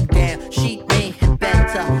held him down, she made him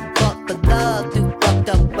better. Fuck the love through fucked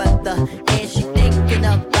up weather. And she thinking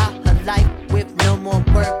about her life with no more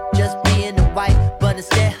work, just being a wife. But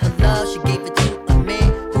instead her love, she gave it to a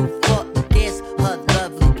man who fought against her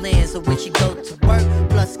lovely plans. So when she go to work,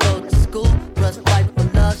 plus go to school, plus fight for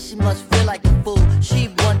love, she must feel like a fool. She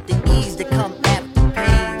want the ease to come after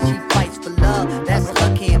pain. She fights for love, that's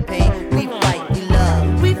her campaign. We fight, we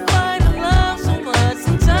love. We fight and love so much,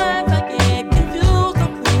 sometimes I get confused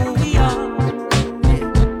on who we are.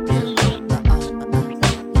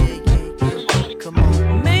 Come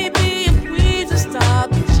on. Maybe if we just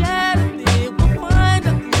stop and chat a bit, we'll find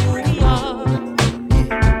out who we are.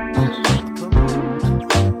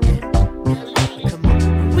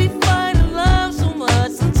 We fight and love so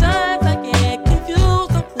much, sometimes I get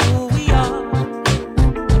confused on who we are.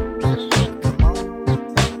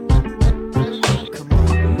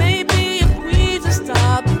 Maybe if we just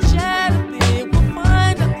stop and chat a bit, we'll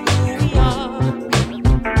find out who we are.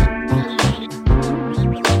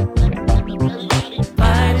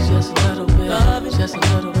 Fight is just a little bit, love is just a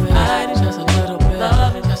little bit, fight is just a little bit,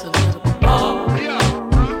 love is just a little bit more.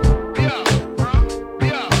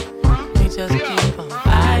 We just keep on.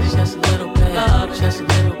 Fight is just a little bit, love is just a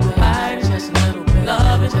little bit, fight is just a little bit,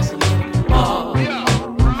 love is just a little bit more.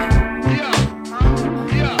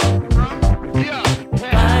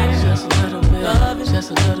 Fight is just a little bit, love is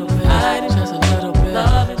just a little bit, fight is just a little bit,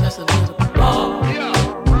 love is just a little bit more.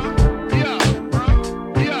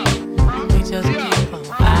 We just keep on.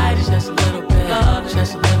 Fight is just a little bit, love is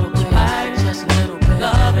just a little bit, fight is just a little bit,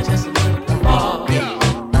 love is just a little bit more.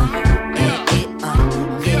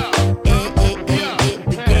 It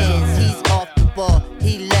begins. He's off the ball.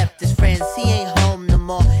 He left his friends. He ain't home no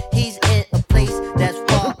more. He's in a place that's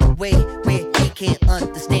far away where he can't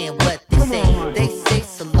understand what they say. They say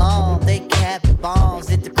salam. They carry bombs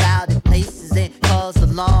into crowded places and cause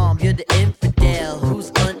alarm. You're the infidel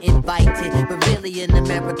who's uninvited, but really an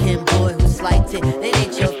American boy who's slighted. It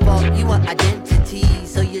ain't your fault. You want identity,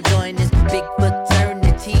 so you join this big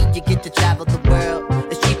fraternity. You get to travel the world.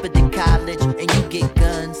 It's cheaper than college, and you get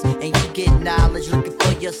guns and you get knowledge. Looking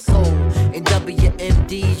for your soul in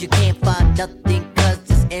WMDs. You can't find nothing 'cause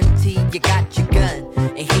it's empty. You got your gun,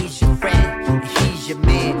 and he's your friend, and he's your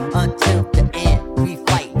man until the end. We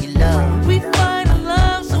fight, we love. We fight and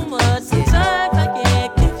love so much, sometimes I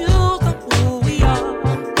get confused on who we are.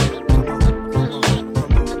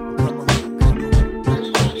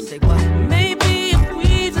 Say what? Maybe if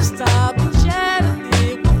we just stop and chat a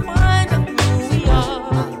bit, we'll find out who we are.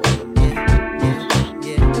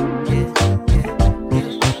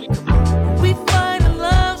 We fight and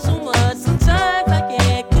love so much, sometimes I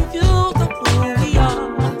get confused on who we are.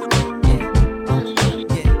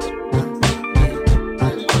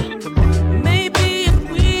 Maybe if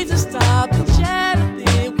we just stop and chat a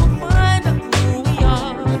bit, we'll find out who we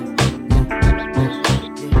are.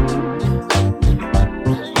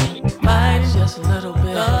 Fight is just a little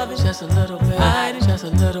bit, love is just a little bit, fight is just a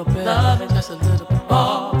little bit, love is just a little bit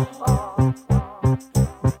more.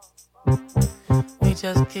 We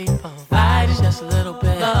just keep on. Fight is just a little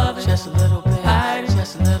bit, love is just a little bit, fight is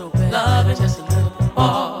just a little bit, love is just a little bit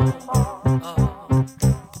more.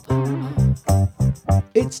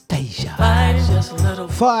 It's Deja. Fight is just a little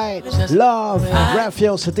bit, Fight, love,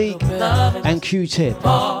 Raphael Sadiq and Q-Tip.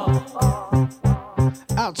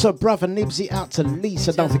 Out to brother Nibsy, out to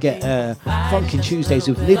Lisa. Don't forget Funky Tuesdays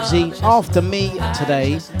with Nibsy after me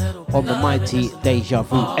today on the mighty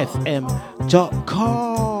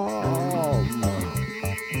dejavufm.com.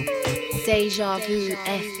 Deja Vu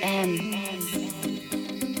FM.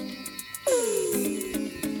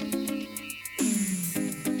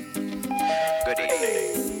 Good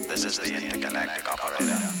evening. This is the intergalactic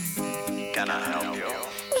operator. Can I help you?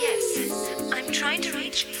 Yes, I'm trying to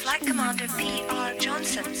reach Flight Commander P.R.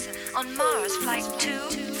 Johnson on Mars Flight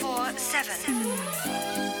 247.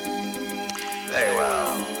 Very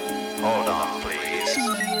well. Hold on, please.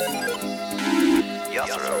 You're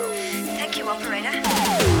through. Thank you, operator.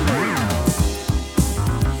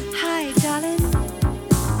 Hi, darling.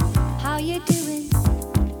 How you doing?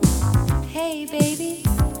 Hey, baby.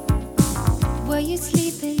 Were you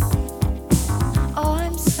sleeping? Oh,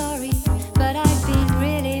 I'm sorry, but I've been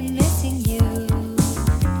really missing you.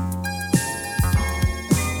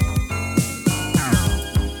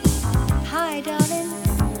 Hi, darling.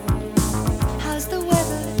 How's the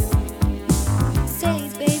weather?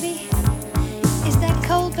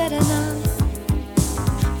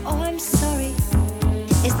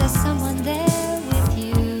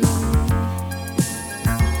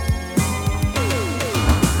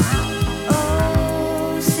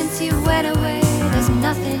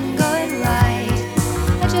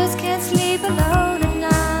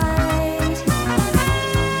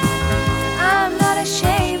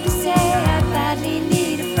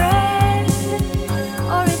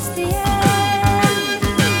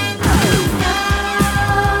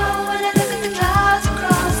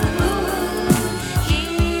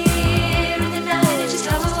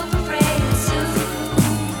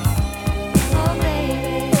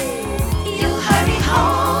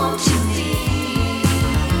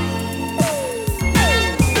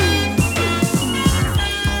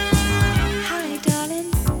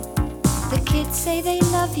 they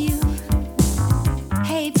love you.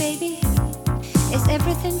 Hey baby, is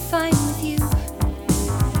everything fine with you?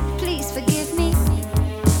 Please forgive me,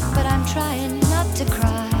 but I'm trying not to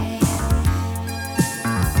cry.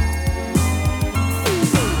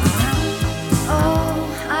 Oh,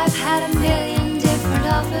 I've had a million different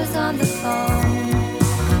offers on the phone,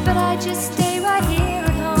 but I just stay right here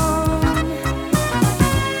at home.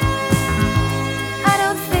 I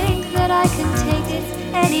don't think that I can take it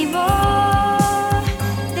anymore,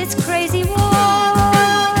 this crazy war.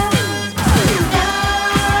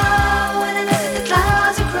 Now when I look at the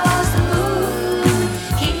clouds across the moon,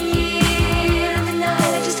 here in the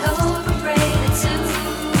night I just hope and pray that soon,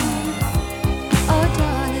 oh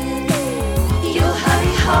darling, you'll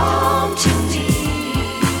hurry home to me.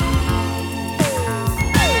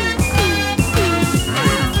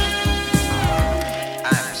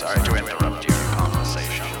 I'm sorry to interrupt your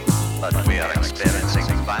conversation, but we are experiencing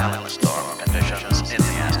violent storm conditions in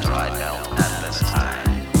the asteroid belt at this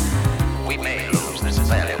time. We may lose this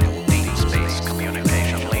valuable deep space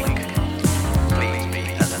communication link. Please be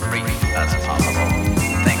as brief as possible.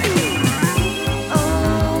 Thank you.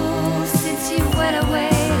 Oh, since you went away,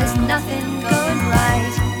 there's nothing going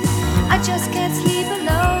right. I just can't sleep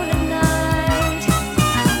alone at night.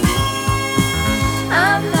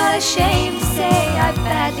 I'm not ashamed to say I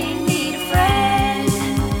badly need a friend,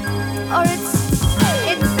 or it's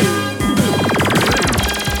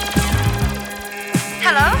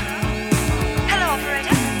Hello? Hello,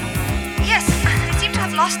 operator? Yes, I seem to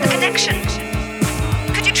have lost the connection.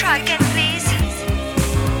 Could you try again, please?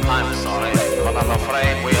 I'm sorry, but I'm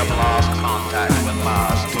afraid we have lost contact with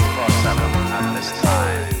Mars 247 at this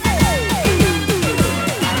time.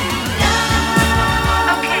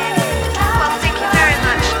 Okay. Well, thank you very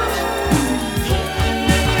much.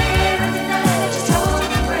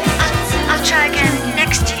 I'll try again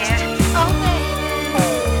next year. oh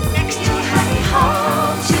baby, next year hurry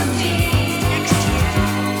home to me. Next year.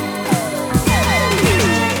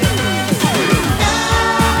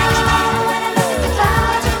 Now when I look at the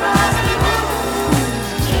clouds across the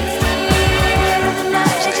moon,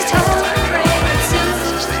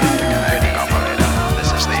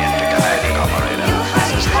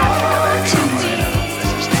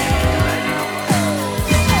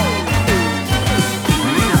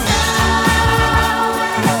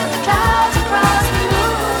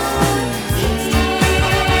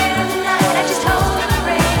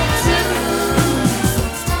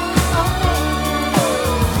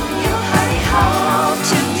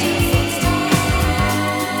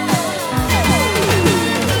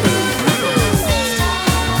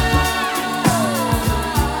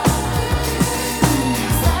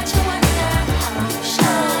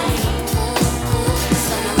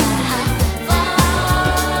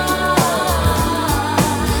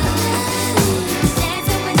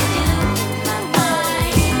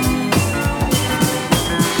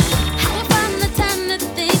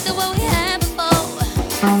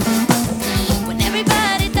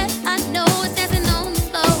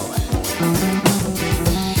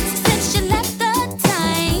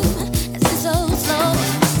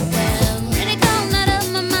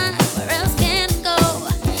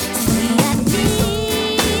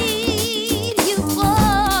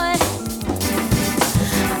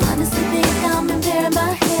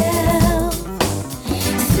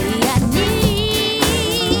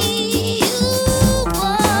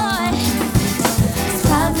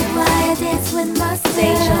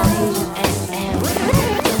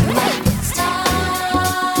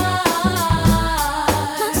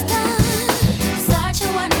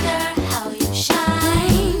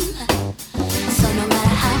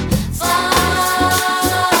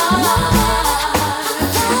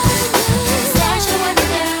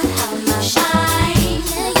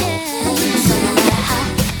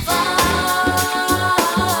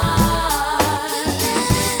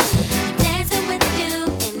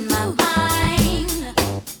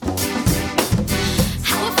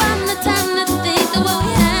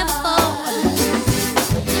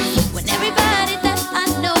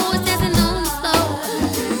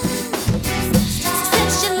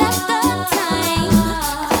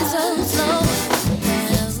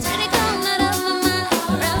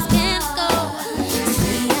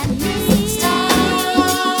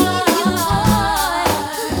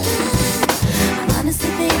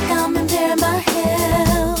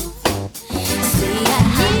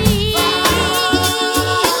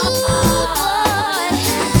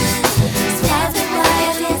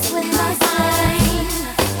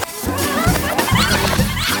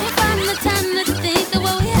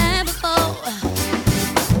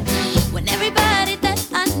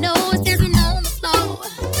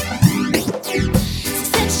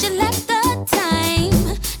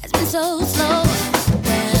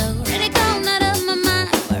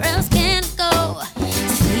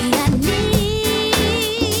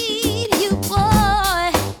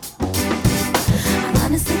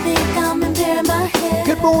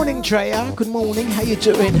 morning, Treya. Good morning. How you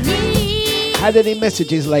doing? Had any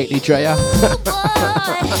messages lately, Treya?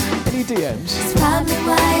 Any DMs? It's probably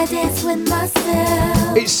why I dance with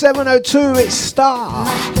myself. It's 7:02. It's Star.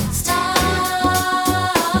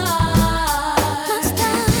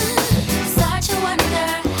 Start to wonder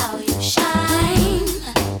how you shine.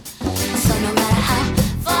 So no matter how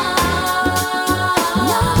far,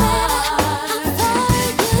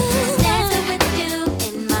 dancing with you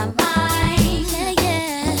in my mind.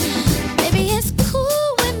 Yeah. Baby, it's cool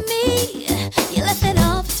with me. You left it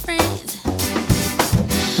off as friends.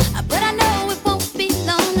 But I know it won't be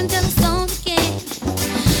long until the song again.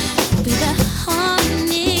 Be the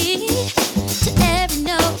harmony to every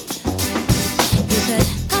note. You could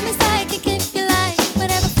call me psychic if you like,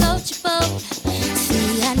 whatever floats your boat.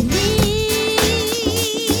 See, I need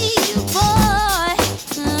you, boy.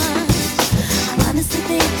 I honestly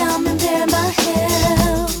think I'm impairing my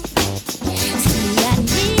health. See, I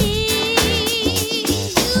need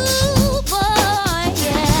you, boy.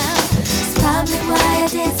 Yeah, it's probably why I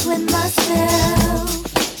dance with myself.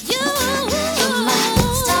 You're my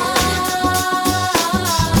star,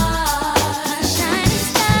 shining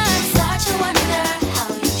star. Start to wonder how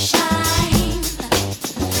you shine.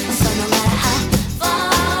 So no matter how far,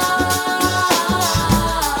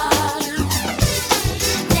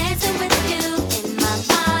 dancing with you in my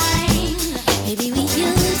mind. Maybe we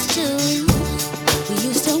used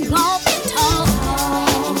to walk and talk,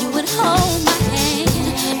 and you would hold my hand.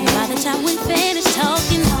 And by the time we finished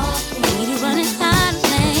talking, we'd be running out of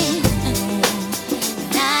land.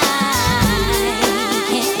 And I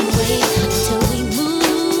can't wait till we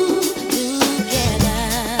move together.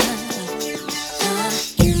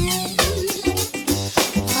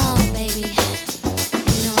 Oh, baby,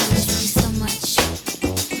 you know I miss you so much.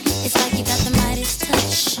 It's like you got the Midas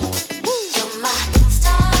touch. You're my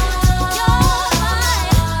star. You're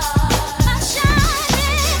my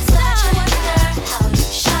shining star. Start to wonder how you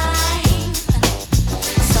shine.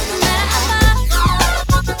 So no matter how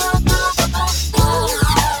far,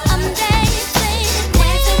 I'm dancing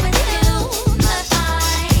with you in my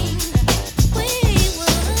mind. We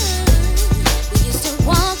used to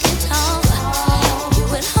walk and talk. You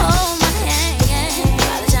would hold my hand.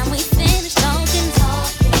 By the time we finished talking,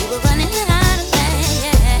 we were running out of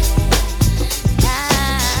land. I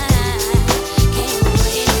can't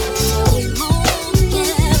wait till we move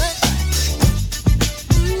together.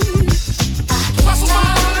 I can't stop.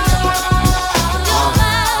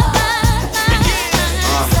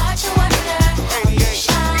 Start to wonder how you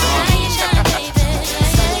shine, baby.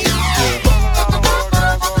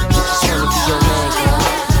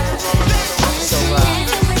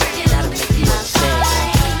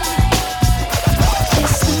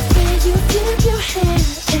 It's the way you flip your hair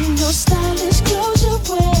and your stylish clothes you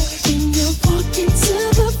wear. When you walk into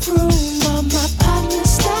the room, all my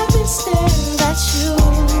partners stop and stare at you.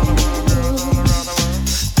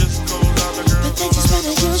 But they just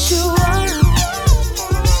wanna use you up.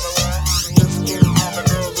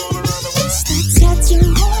 It's that tattoo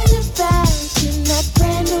on your back and that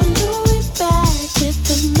brand new Louis bag with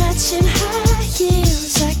the matching high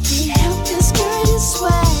heels. I can't help this girl you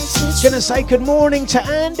swag. Gonna say good morning to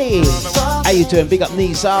Andy. How you doing? Big up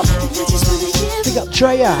knees up. Big up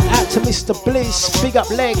Treya. Out to Mr. Bliss. Big up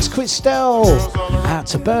legs. Christelle. Out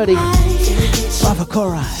to Birdie. Brother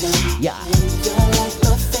Cora. Yeah.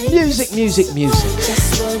 Music, music, music.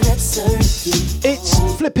 It's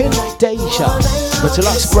flipping Deja. The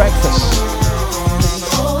Dlux breakfast.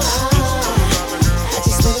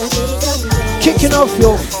 Kicking off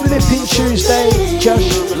your flipping Tuesday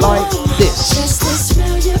just like this. Just the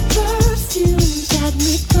smell your perfume got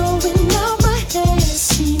me going out my head.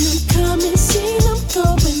 Seen them coming, seen them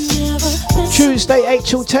going, never miss Tuesday 8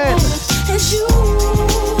 till 10. as you.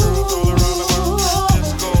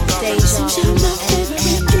 Since you're my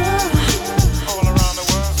favorite girl,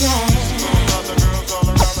 yeah.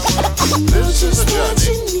 You know just what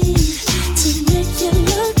you need to make you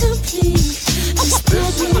look complete. Just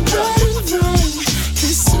spread me blood and rain,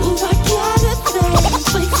 'cause ooh, I got a thing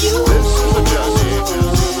for you.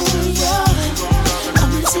 Yeah.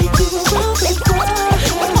 I'ma take you around the world.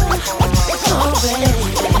 Oh, baby.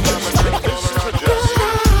 Girl,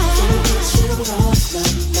 I can't get you off my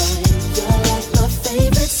mind. You're like my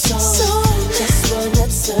favorite song. Just wanna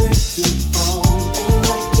turn you on and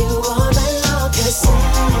rock you all night long. 'Cause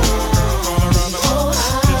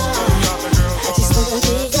I just wanna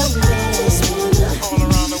be your man. Just wanna be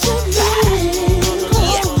your man.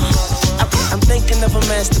 I'm thinking of a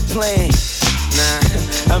master plan.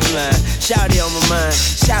 Nah, I'm lying. Shout it on my mind.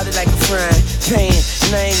 Shout it like a frying pan.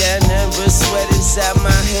 And I ain't got nothing but sweat inside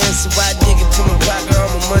my hands. So I dig into my pocket.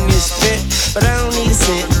 I'm a money is spent, but I don't need a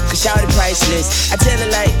cent, cause shawty priceless. I tell her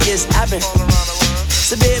like this, I've been,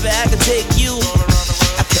 so baby, I can take you.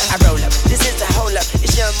 I roll up, this is the whole up.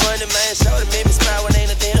 It's young money, man, shoulder made me smile when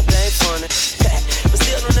ain't a damn thing funny. But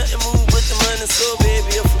still don't nothing move with the money, so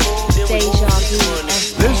baby, if we move, then we move.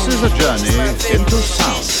 This is a journey into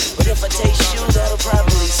sound. But if I take you, that'll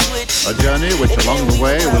probably switch. A journey which along the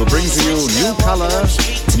way will bring to you new color,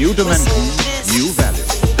 new dimension, new value.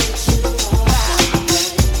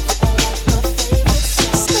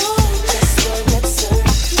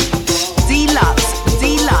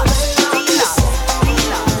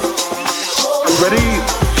 Ready?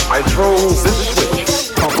 I throw this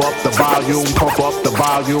switch. Pump up the volume, pump up the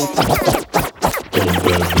volume.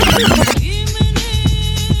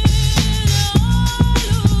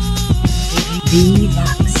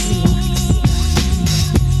 Dlux.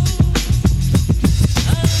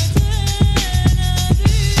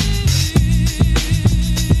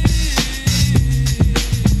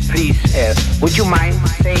 Please, would you mind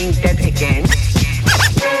saying that again?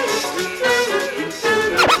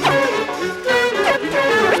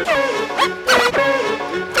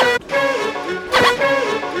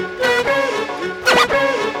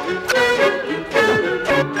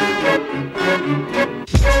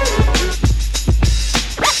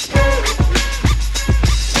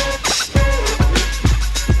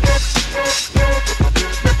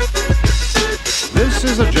 This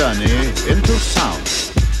is a journey into sound.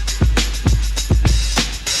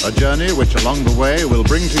 A journey which along the way will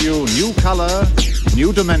bring to you new color,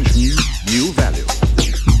 new dimension, new value.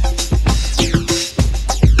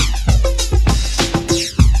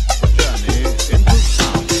 A journey into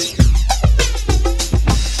sound.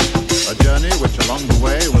 A journey which along the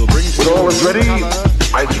way will bring to you all is ready, new color,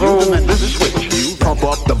 I throw this switch. Pump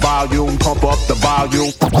up the volume, pump up the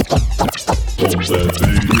volume.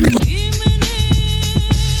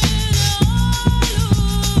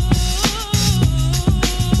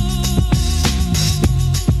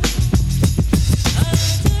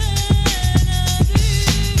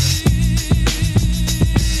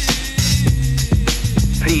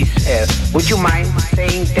 Please, would you mind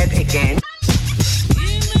saying that again?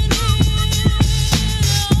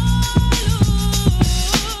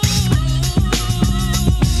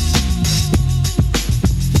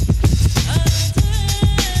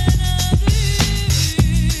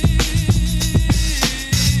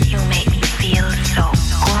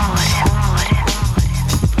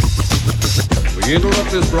 We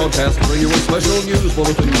interrupt this broadcast to bring you a special news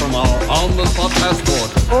bulletin from our on-the-spot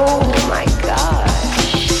passport. Oh my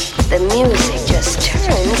gosh, the music just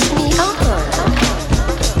turns me on.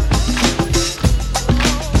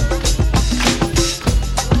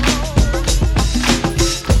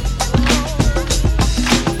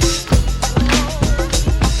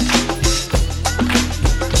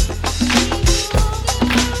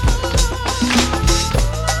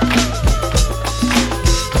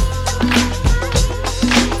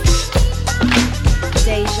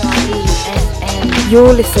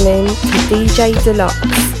 You're listening to DJ Dlux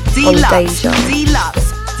on Deja. Dlux.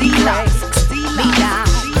 Me down.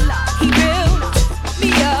 He built me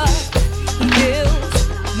up. He built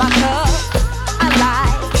my cup. I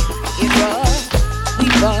like it rough. We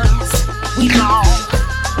buzz. We long.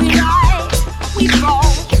 We ride. We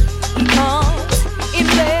fall. He comes in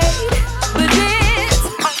late. But it's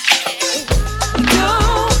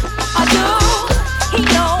I do. He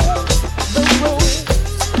knows the rules.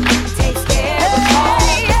 Takes care of the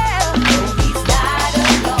he's not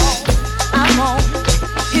alone. I'm on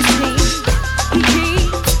his team. He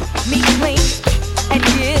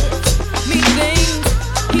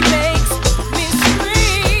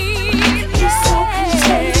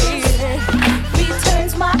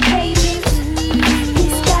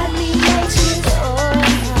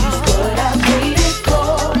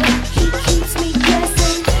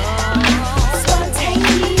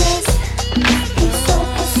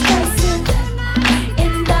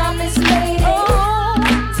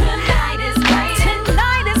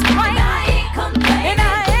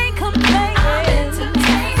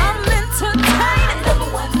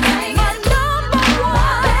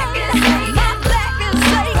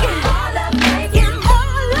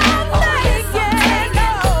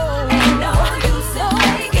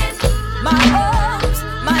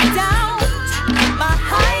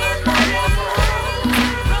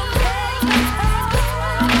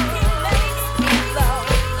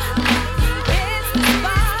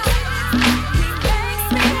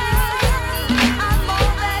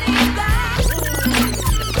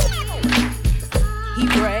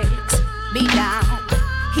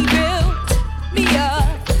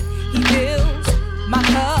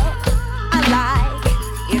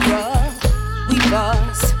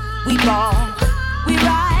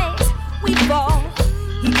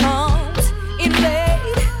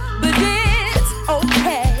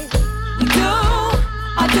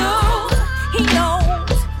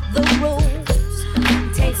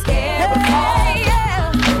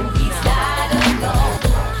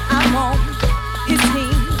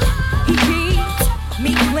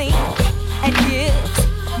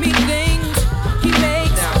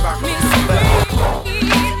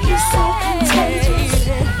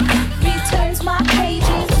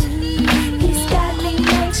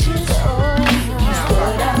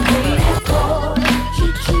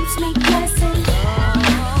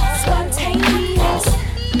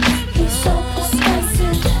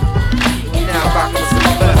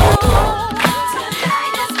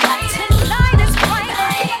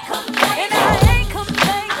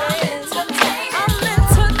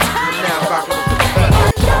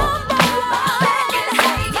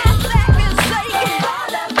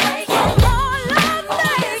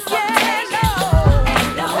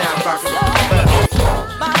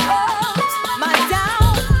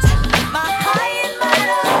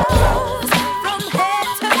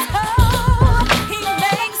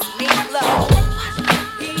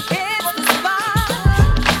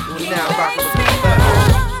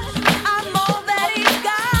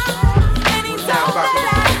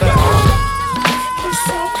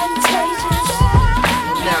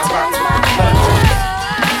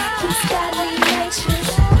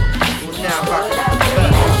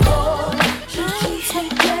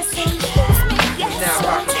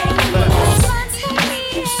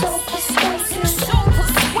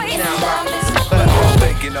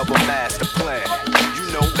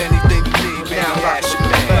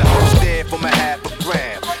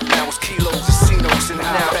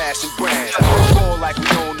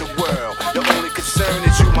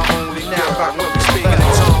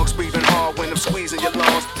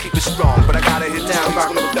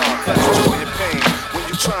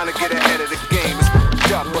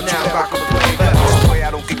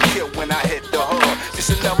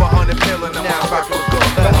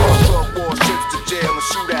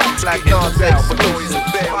Black Dawn sex exclusive.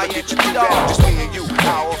 Fire in the dark. Just me and you,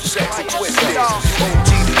 power, sex and twisted.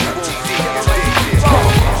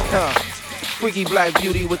 Freaky black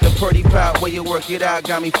beauty with the pretty pout. Where you work it out,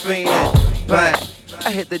 got me feeling. Bang.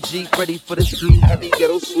 I hit the Jeep, ready for the street. Heavy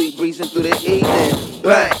ghetto sweet, breezing through the evening.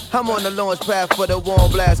 Bang. I'm on the launch pad for the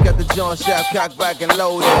warm blast. Got the John shaft cocked back and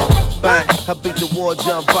loaded. Bang. I beat the war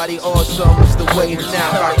jump, body awesome. It's the way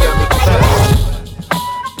now. I got me.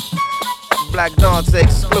 Black Dawn's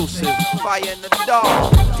exclusive. Fire in the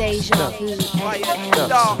dark. Dejavufm. Fire in the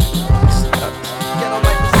dark. Ghetto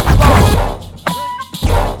like this.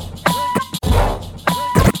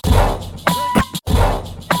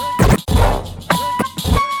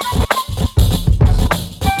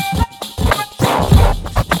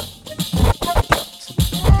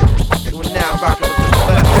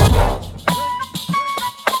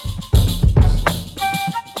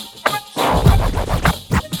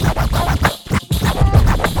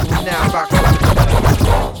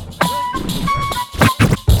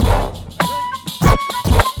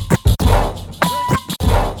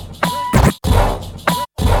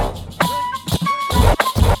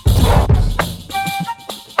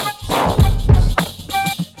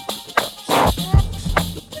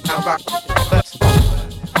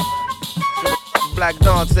 Black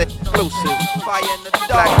Dawn's exclusive. Fire in the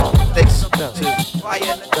dark. Exclusive. Fire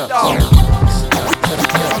in the dark.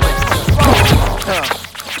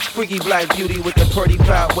 Freaky black beauty with the pretty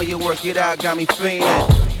pout. Where you work it out, got me feeling.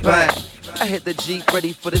 Bang. I hit the Jeep,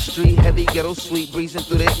 ready for the street. Heavy ghetto sweet, breezing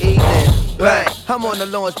through the evening. Bang. I'm on the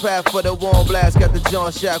launch pad for the warm blast. Got the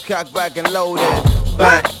John shaft cocked back and loaded.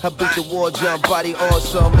 Bang. I beat the war jump, body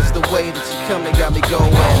awesome. It's the way that you come that got me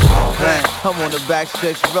going. Bang. I'm on the back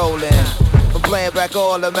stretch rolling. I'm playing back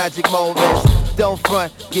all the magic moments. Don't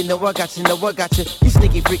front, you know I got you, know I got you. You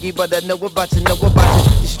sneaky freaky, but I know about you, know about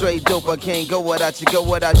you. You straight dope, I can't go without you, go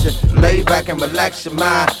without you. Lay back and relax your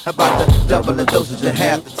mind. About to double the dosage in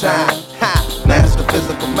half the time. Ha! Master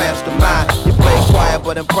physical, mastermind. You play quiet,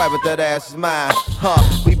 but in private that ass is mine. Huh?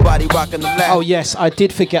 We body rocking the last. Oh yes, I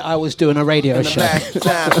did forget I was doing a radio show. I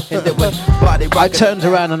turned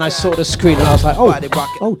around and I saw the screen and I was like,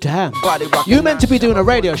 oh damn. You meant to be doing a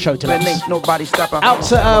radio show today. Out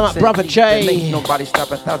to Brother Jay.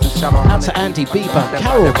 Out to Andy Bieber,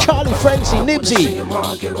 Carol, Charlie Frenzy, Nibsy.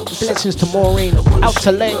 Blessings to Maureen. Out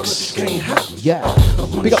to Lex. Yeah.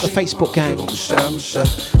 Big up the Facebook gang.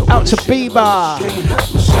 Out to Bieber.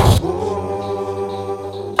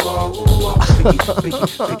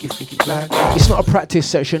 It's not a practice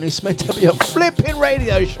session, it's meant to be a flipping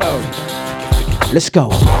radio show. Let's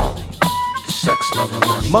go.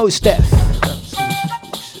 Mos Def.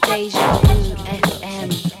 Dejavufm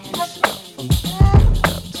FM.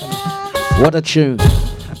 What a tune.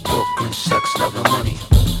 Sex, love, and money.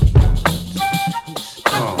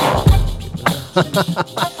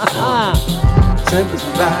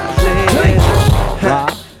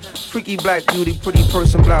 Freaky black beauty, pretty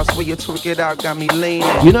person blouse. Where you twerk it out, got me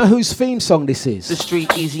leaning. You know whose theme song this is? The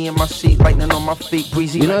street easy in my seat, lightning on my feet,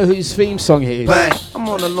 breezy. You know whose theme song it is? Bang! I'm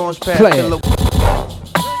on the launch pad. Play it.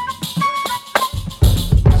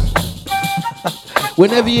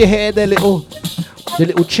 Whenever you hear the little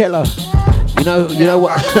cello, you know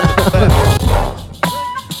what?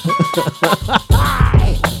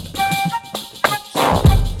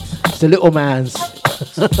 It's the little man's.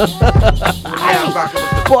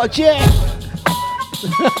 Watch it.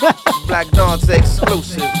 Black Dawn's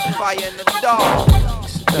exclusive. Fire in the dark.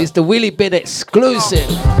 It's the Willie Bin exclusive.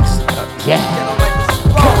 Yeah.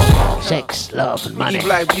 Sex, love, and money.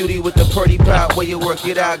 Black beauty with the pretty pout. Where you work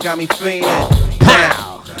it out, got me feeling. Pow.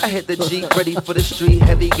 I hit the Jeep, ready for the street.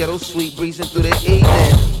 Heavy ghetto sweet, breezing through the evening.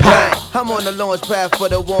 Bang. I'm on the launch pad for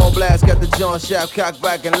the warm blast. Got the John shaft cocked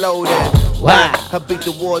back and loaded. Wow. I beat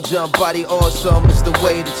the war jump, body awesome. It's the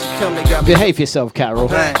way that you come that got me. Behave yourself, Carol.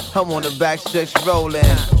 Bang. I'm on the back stretch rolling.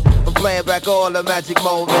 I'm playing back all the magic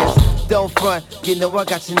moments. Don't front, you know I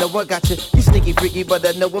got you, know I got you. You sneaky freaky, but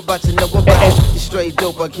I know about you, know about you. You straight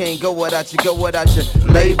dope, I can't go without you, go without you.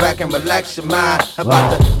 Lay back and relax your mind.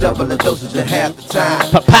 About to double the dosage in half the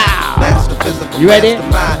time. Pa-pow! Master physical, you ready?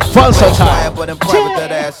 Fun so time. But in private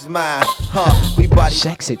that ass is mine. Huh? We body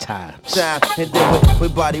sexy time. And then we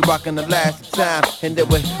body rocking the last time. And then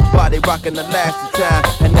we body rocking the last time.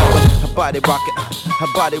 And then we body rocking,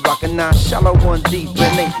 body rocking now. Shallow one deep,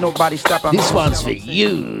 and ain't nobody stopping. This one's for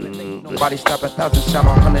you. Nobody stop 1,000 shallow,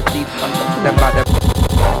 100 deep. That body.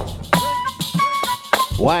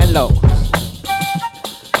 Wine low.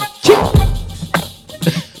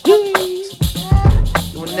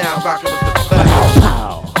 You're now rocking with the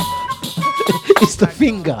pow. It's the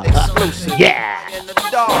finger. Exclusive. Yeah. In the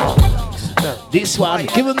dark. This one,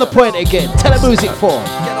 give him the point again. Tell him who's it for.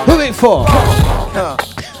 Who it for?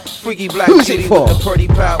 Freaky black Who's kitty it for? with the pretty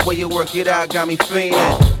pop where you work it out, got me feeling.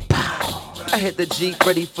 I hit the Jeep,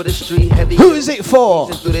 ready for the street, heavy. Who is it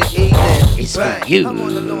for? Through the evening. It's for you. I'm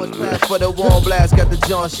on the launch pad for the warm blast, got the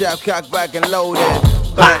John Sharp cock back and loaded.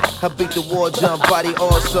 Bang. I beat the war jump, body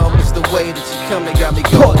awesome. It's the way that you come that got me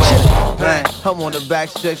going. Bang. I'm on the back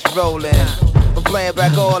stretch rolling. I'm playing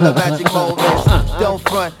back all the magic moments. Don't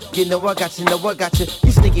front, you know I got you, know I got you.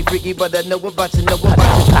 You sneaky freaky, but I know about you, know about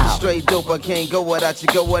you. Straight dope, I can't go without you,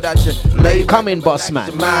 go without you. Lay Come in, boss man.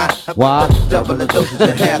 What? Double the dosage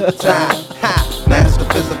at half the time. Ha! Master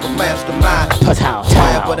physical, mastermind.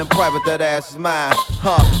 Fire, but in private, that ass is mine.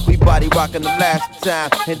 Huh? We body rocking the last time,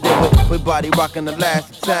 and then we body rocking the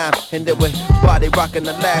last time, and then we body rocking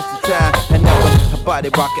the last time, and then we body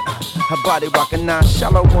rocking. Her body rockin' 9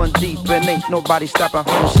 shallow, 1 deep, and ain't nobody stopping.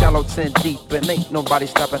 100 shallow, 10 deep, and ain't nobody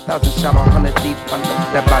stopping. 1,000 shallow, 100 deep.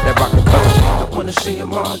 That body rockin'. I wanna see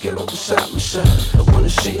him all get on beside myself. I wanna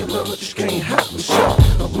see him love, I just can't help myself.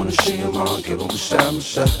 I wanna see him all get on beside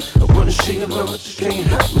myself. I wanna see him love, I just can't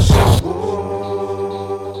help myself.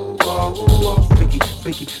 Whoa, whoa, whoa, freaky,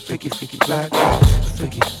 freaky, freaky, freaky black,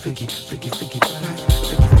 freaky, freaky, freaky, freaky black,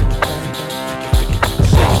 freaky, freaky black, freaky, freaky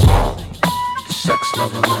black. Sex,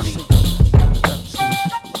 love, and money.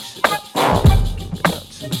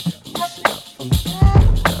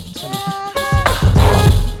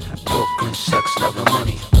 Brooklyn, sex, love, and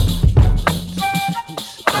money.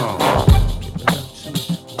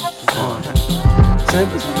 Fun.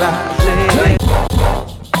 Tempers rising.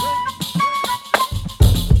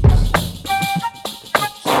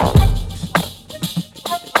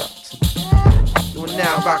 You are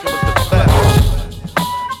now rocking with the best.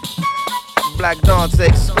 Black Dawn's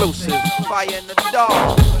exclusive. Fire in the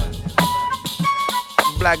dark.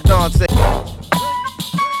 Black Dawn's yeah.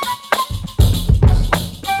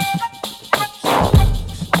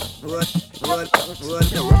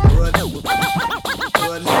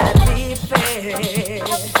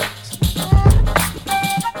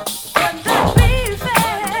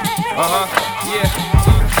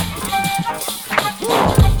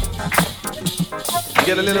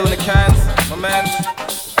 Get a little in the cans, my man.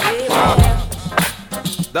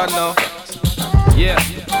 Don't know. Yeah.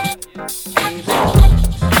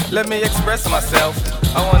 Let me express myself.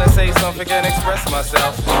 I wanna say something and express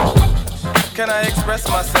myself. Can I express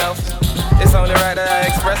myself? It's only right that I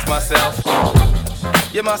express myself.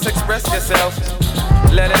 You must express yourself.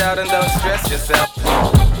 Let it out and don't stress yourself.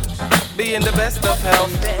 Be in the best of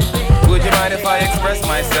health. Would you mind if I express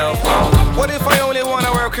myself? What if I only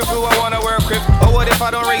wanna work with who I wanna work with? Or what if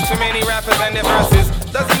I don't rate too many rappers and their verses?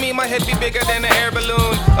 Doesn't mean my head be bigger than an air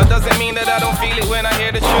balloon. Or doesn't mean that I don't feel it when I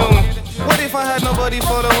hear the tune. What if I had nobody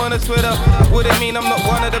follow on Twitter? Would it mean I'm not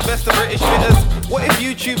one of the best of British fitters? What if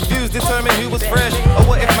YouTube views determined who was fresh? Or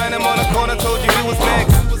what if man I'm on the corner told you who was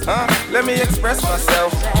next? Huh? Let me express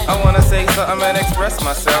myself. I wanna say something and express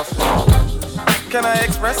myself. Can I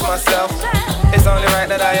express myself? It's only right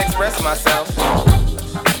that I express myself.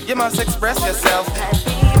 You must express yourself.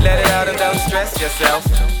 Let it out and don't stress yourself.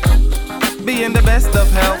 Be in the best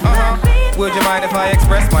of health. Would you mind if I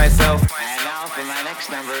express myself? And now for my next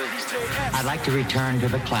number, I'd like to return to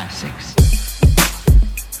the classics.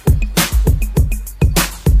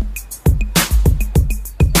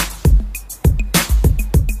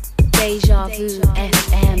 Deja Vu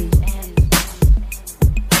FM.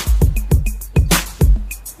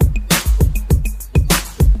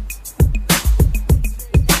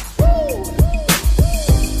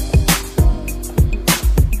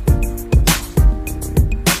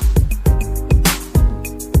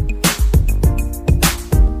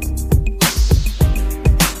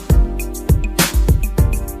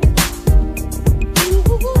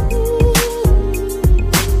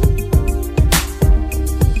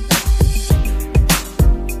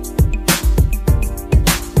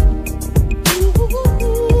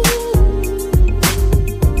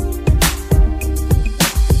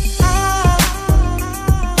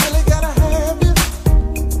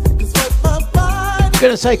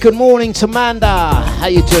 Gonna say good morning to Manda. How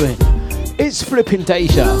you doing? It's flipping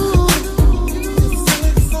Deja.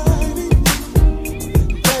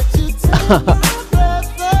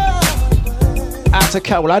 Out to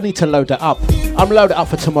Carol, I need to load that up. I'm loaded up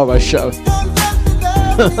for tomorrow's show.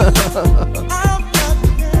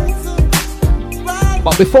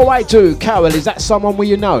 But before I do, Carol, is that someone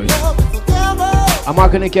you know? Am I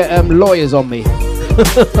gonna get lawyers on me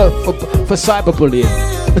for cyberbullying?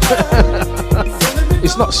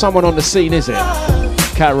 It's not someone on the scene, is it?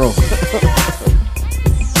 Carol.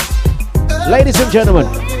 Ladies and gentlemen,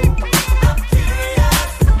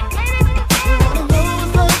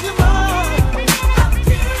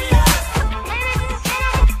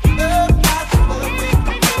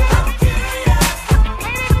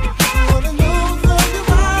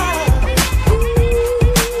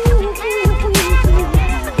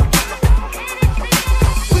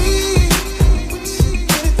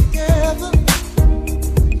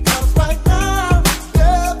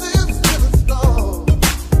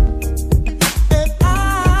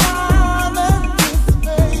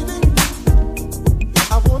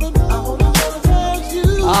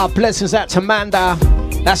 Blessings out to Manda.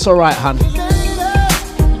 That's alright, hun.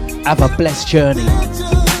 Have a blessed journey.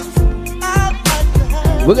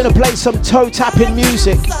 We're gonna play some toe tapping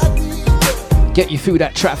music. Get you through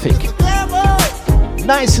that traffic.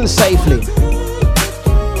 Nice and safely.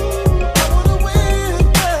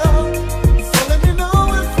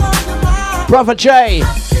 Brother Jay.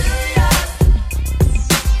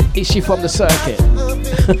 Is she from the circuit?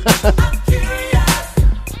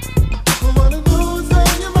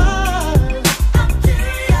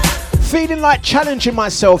 Feeling like challenging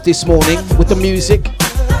myself this morning with the music.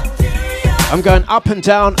 I'm going up and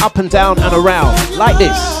down and around like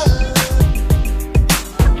this.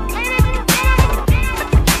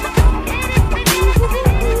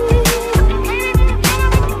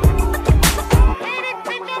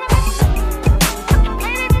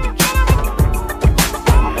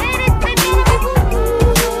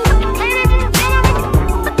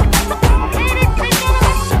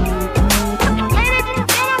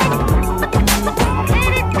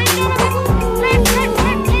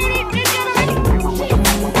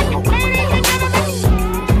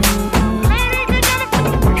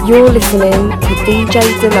 You're listening to DJ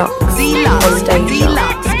Dlux on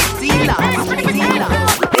Deja.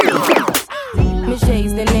 Miss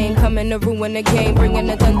J's the name, coming to ruin the game, bringing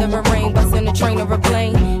the thunder and rain, busting a train or a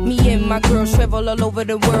plane. Me and my girls travel all over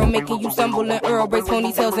the world, making you stumble and Earl braids,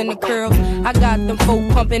 ponytails and the curls. I got them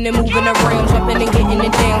folk pumping and moving around, jumping and getting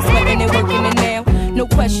it down, sweating and working it now. No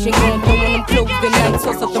question, going throwing them clothes the night,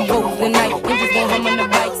 toss up them bows the night, and just gon' hum on the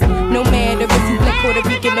bikes. No matter if you black, Puerto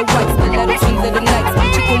Rican, or white, the little things of the night,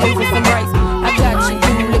 chicken wings and some rice. I got you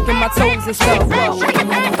licking my toes and stuff.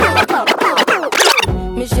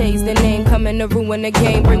 Miss J's the name, coming to ruin the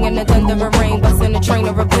game, bringing the thunder and rain, busting a train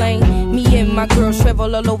or a plane. Me and my girls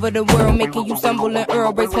travel all over the world, making you stumble and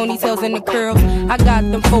Earl braids, ponytails and the curls. I got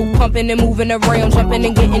them folk pumping and moving around, jumping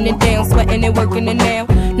and getting it down, sweating and working it now.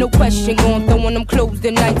 No question, going throwing them clothes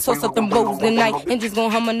the night, toss up them bows the night, and just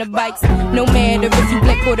gon' hum on the bikes. No matter if you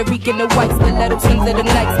black, Puerto Rican, or white, the little things of the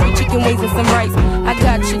night, sweet chicken wings and some rice. I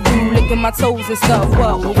got you licking my toes and stuff.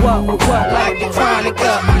 What, like the chronic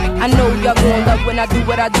up. I know y'all gon' love when I do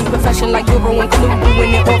what I do, profession like Euro and Clue,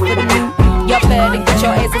 doing it all for the loot. Y'all better get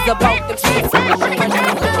your asses about the streets.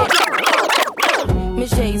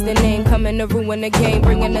 Miss J's the name, coming to ruin the game,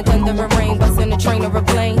 bringing the thunder and rain, busting a train or a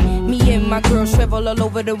plane. Me and my girls travel all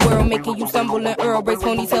over the world, making you stumble and Earl braids,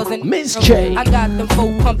 ponytails and Miss J. I got them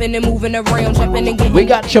folk pumping and moving around, jumping and getting. We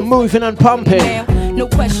got you moving and pumping. No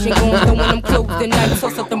question, going throwing them clothes the night,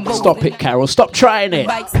 toss up them bows. Stop it, Carol. Stop trying it.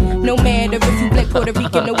 No matter if you black, Puerto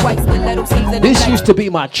Rican, or white, the little things of the This used to be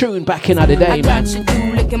my tune back in the day, man.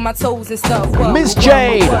 Licking my toes and stuff. Miss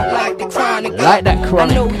Jade. Like that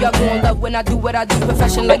chronic. I know y'all gon' love when I do what I do,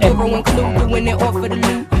 profession like Euro and Clue, doing it all for the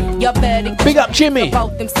loot. Y'all better big up Jimmy.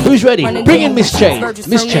 Who's ready? Bring in Miss Jade.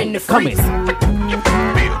 Miss Jade, come in.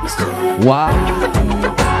 Wow.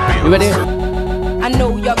 You ready? I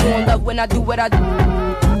know y'all gon' love when I do what I do.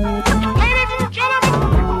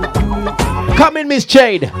 Come in, Miss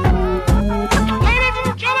Jade.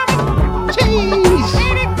 Jeez.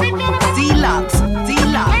 Dlux.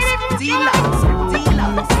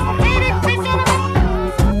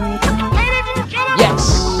 Yes.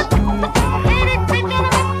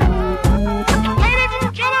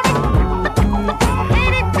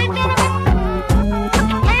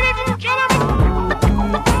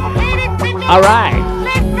 All right.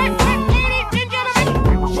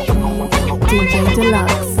 DJ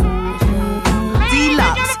Dlux.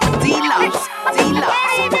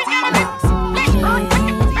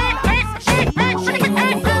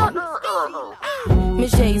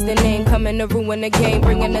 Miss J's the name, coming to ruin the game,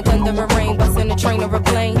 bringing the thunder and rain, busting a train or a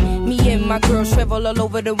plane. Me and my girls travel all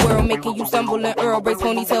over the world, making you stumble and Earl braids,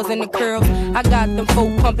 ponytails and the curls. I got them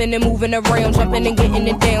folk pumping and moving around, jumping and getting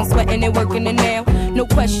it down, sweating and working it now. No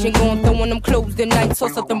question, going throwing them clothes the night,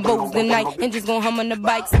 toss up them bows the night, and just gon' hum on the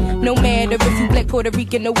bikes. No matter if you black, Puerto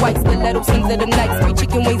Rican, or white, the little things of the night, sweet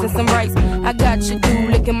chicken wings and some rice. I got you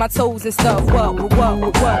licking my toes and stuff. What,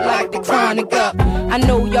 like the chronic up. I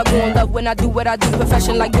know y'all gon' love when I do what I do,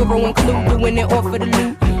 profession like Euro and Clue, doing it all for the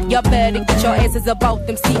loot. Y'all better get your asses about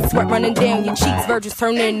them seats, sweat running down your cheeks, virgins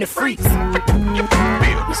turning into freaks.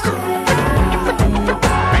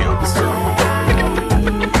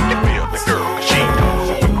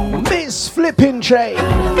 Miss Flippin' J.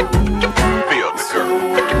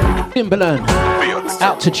 Timberland.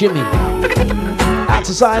 Out to Jimmy. Out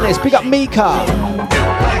to Zionist. Big up Mika.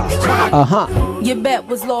 Your bet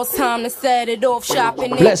was lost, time to set it off,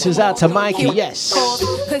 shopping. Blessings out to Mikey, yes.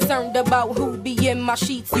 Concerned about who be in my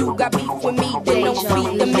sheets. You got beef with me, then don't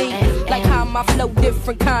speak to me. Like how my my flow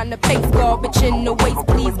different kind of pace. Garbage in the waist,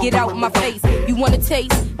 please get out my face. You wanna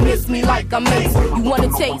taste? Miss me like I'm Mace. You wanna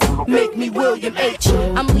taste? Make me William H.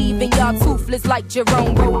 I'm leaving y'all toothless like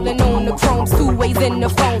Jerome, rolling on the chromes, 2 ways in the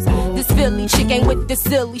phones. This Philly chick ain't with the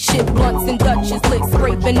silly shit. Blunts and Dutches, lick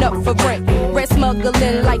scraping up for rent. Red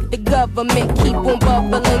smuggling like the government. Keep on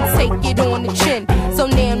bubbling, take it on the chin. So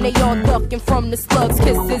now they all ducking from the slugs,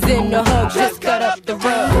 kisses in the hugs. Just cut up the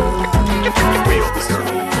rug. Feel this girl.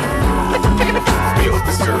 Feel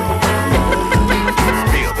this girl.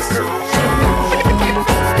 Feel this girl.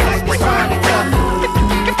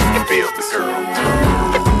 Feel this girl.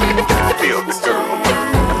 Feel this girl.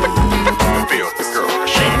 Feel this girl.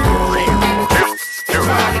 She real.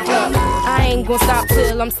 I ain't gon' stop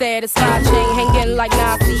till I'm satisfied. Chain hanging like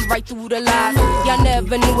Nazi right through the lies. Y'all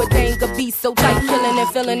never knew a thing could be so tight. Killing and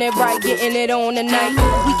feeling it right, getting it on the night.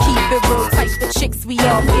 We keep it real tight, the chicks we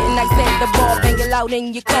all getting nice at the bar, banging loud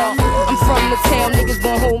in your car. I'm from the town, niggas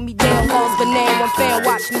gon' hold me down. Lost but now I'm fan,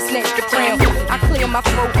 watch me snatch the crown. I clear my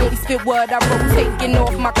throat, only spit what I wrote. Taking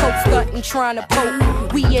off my coat, stunting, trying to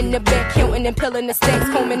poke. We in the back, counting and peeling the stacks,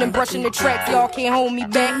 combing and brushing the tracks. Y'all can't hold me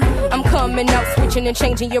back. I'm coming out, switching and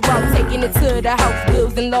changing your route, taking it to the house,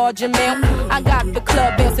 bills in large amount. I got the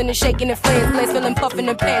club bouncing and shaking and friends, blast, feeling puffing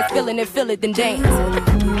and pants, feeling it, feel it, then dance.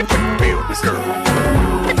 Feel this girl.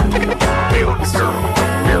 Feel this girl.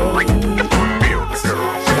 Feel this girl.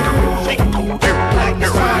 Like the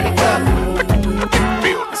Sonic Cup.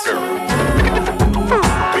 Feel this girl.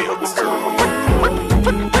 Feel this girl.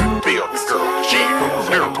 Feel this girl. She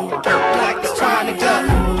like the Sonic Cup.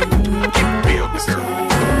 Feel this girl.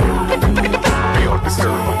 Feel this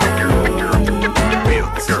girl. Feel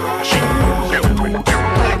this girl. She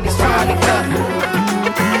like the Sonic Cup.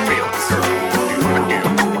 Feel this girl.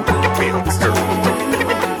 Feel this girl.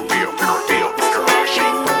 Feel this girl.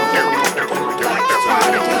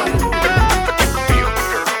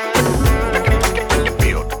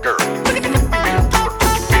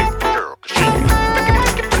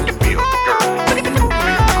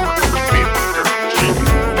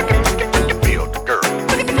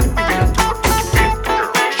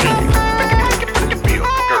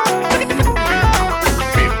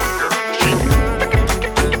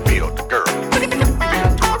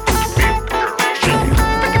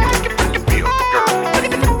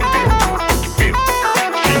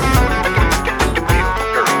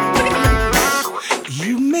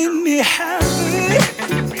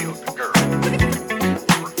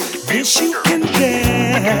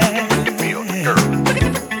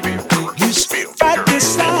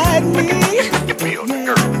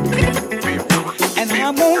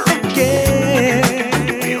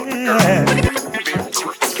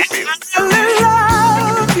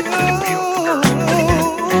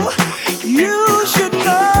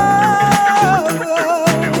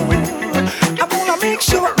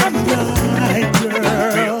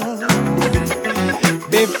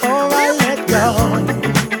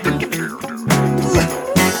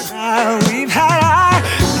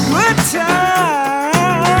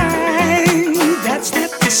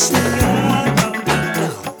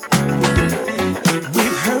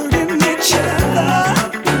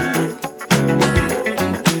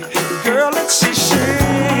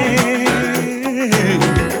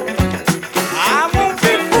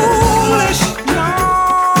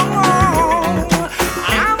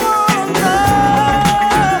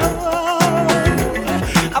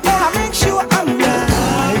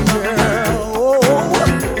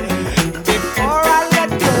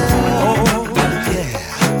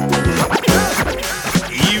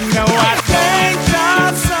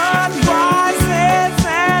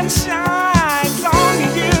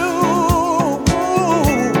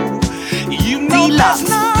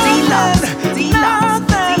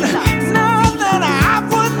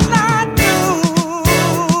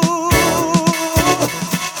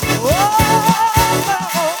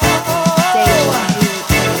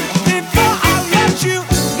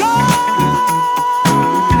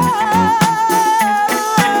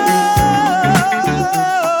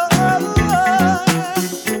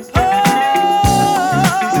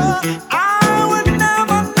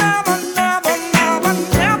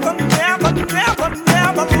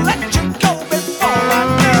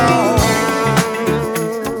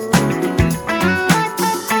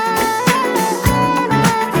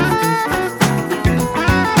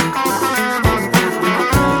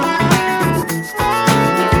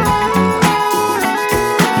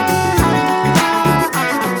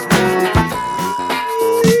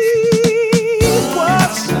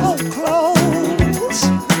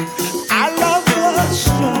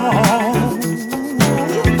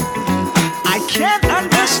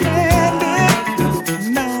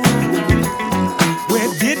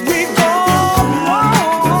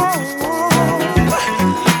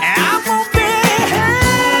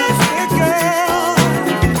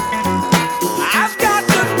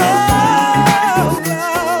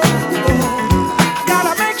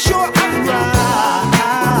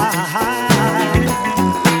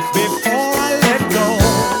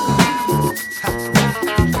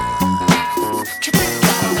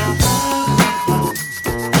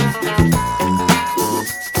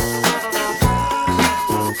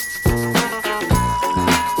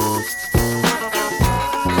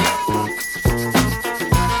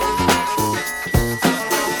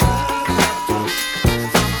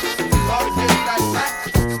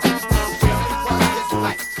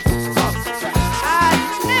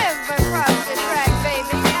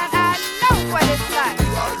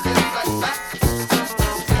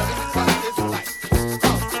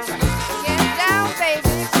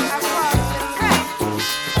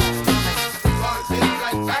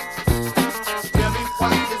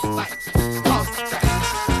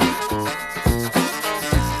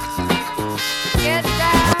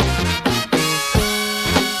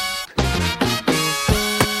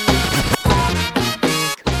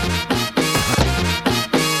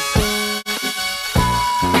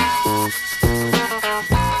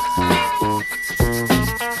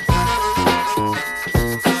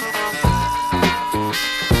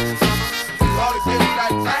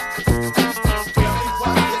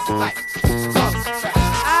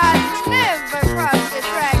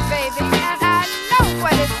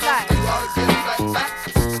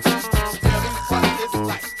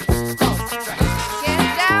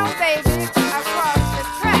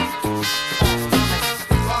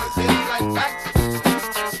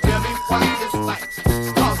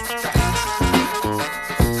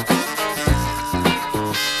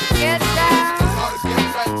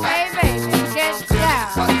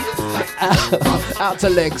 Out to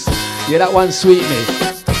Legs. Yeah, that one sweet me.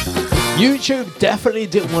 YouTube definitely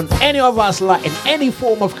didn't want any of us lighting any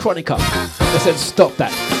form of Chronica. They said stop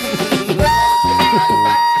that.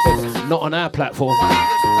 Not on our platform.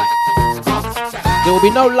 There will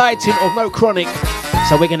be no lighting of no Chronic,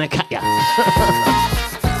 so we're gonna cut ya.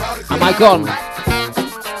 Am I gone?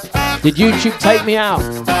 Did YouTube take me out?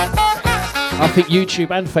 I think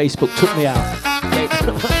YouTube and Facebook took me out.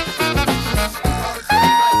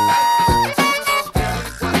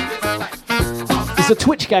 Is the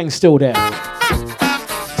Twitch gang still there?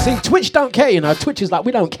 See, Twitch don't care, you know. Twitch is like,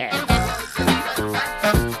 we don't care.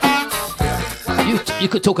 You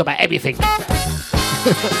could talk about everything.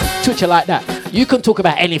 Twitch are like that. You can talk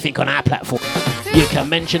about anything on our platform. You can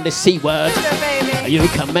mention the C word. You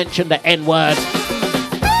can mention the N word.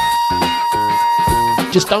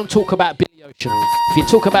 Just don't talk about Billy Ocean. If you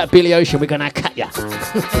talk about Billy Ocean, we're gonna cut ya.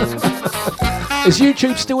 Is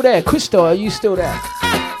YouTube still there? Crystal, are you still there?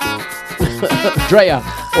 Drea,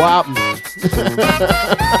 what happened?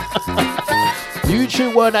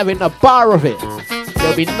 YouTube weren't having a bar of it.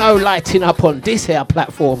 There'll be no lighting up on this here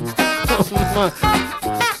platform.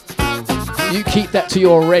 You keep that to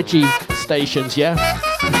your Reggie stations, yeah?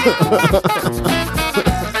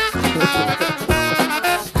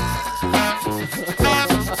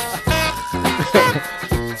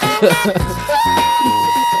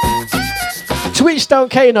 Twitch don't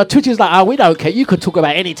care, you know. Twitch is like, oh, we don't care. You could talk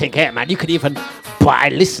about anything here, man. You could even buy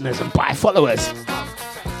listeners and buy followers.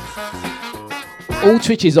 All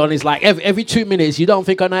Twitch is on is like every 2 minutes. You don't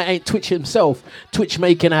think, oh no, it ain't Twitch himself. Twitch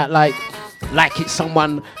making out like it's some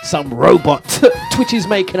robot. Twitch is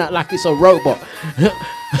making out like it's a robot.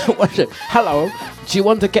 Hello, do you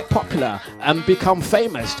want to get popular and become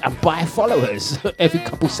famous and buy followers every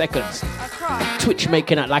couple seconds? Twitch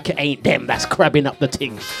making out like it ain't them that's crabbing up the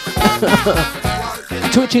thing.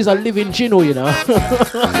 Twitch is a living jingle, you know.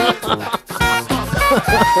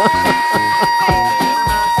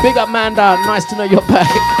 Big up, Manda. Nice to know you're back.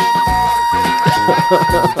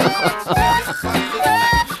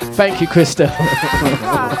 Thank you, Krista.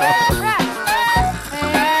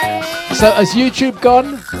 So, has YouTube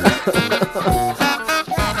gone?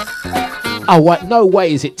 Oh, what? No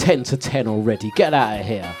way is it 10 to 10 already. Get out of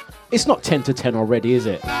here. It's not 10 to 10 already, is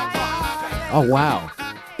it? Oh, wow.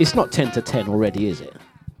 It's not 10 to 10 already, is it?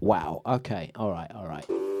 Wow. Okay. All right. All right.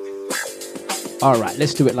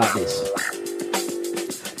 Let's do it like this.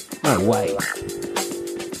 No way.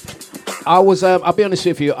 I'll be honest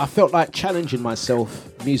with you, I felt like challenging myself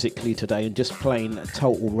musically today and just playing a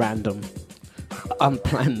total random,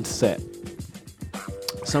 unplanned set.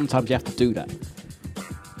 Sometimes you have to do that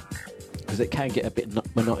because it can get a bit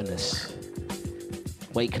monotonous.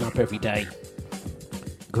 Waking up every day,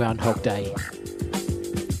 Groundhog Day.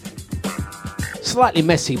 Slightly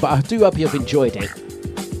messy, but I do hope you've enjoyed it.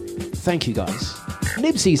 Thank you, guys.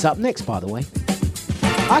 Nibsy's up next, by the way.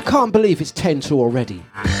 I can't believe it's 10 to already.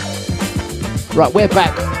 Right, we're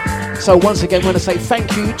back. So once again, I want to say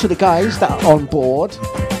thank you to the guys that are on board.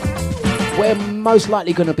 We're most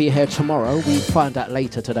likely going to be here tomorrow. We'll find out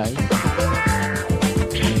later today.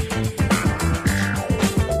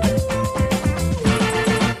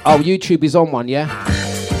 Oh, YouTube is on one, yeah?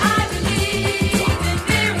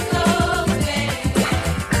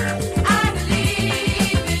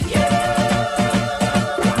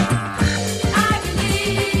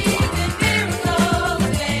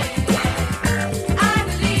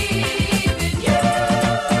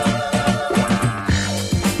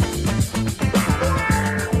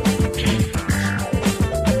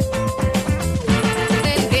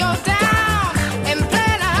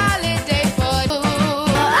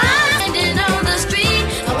 On the street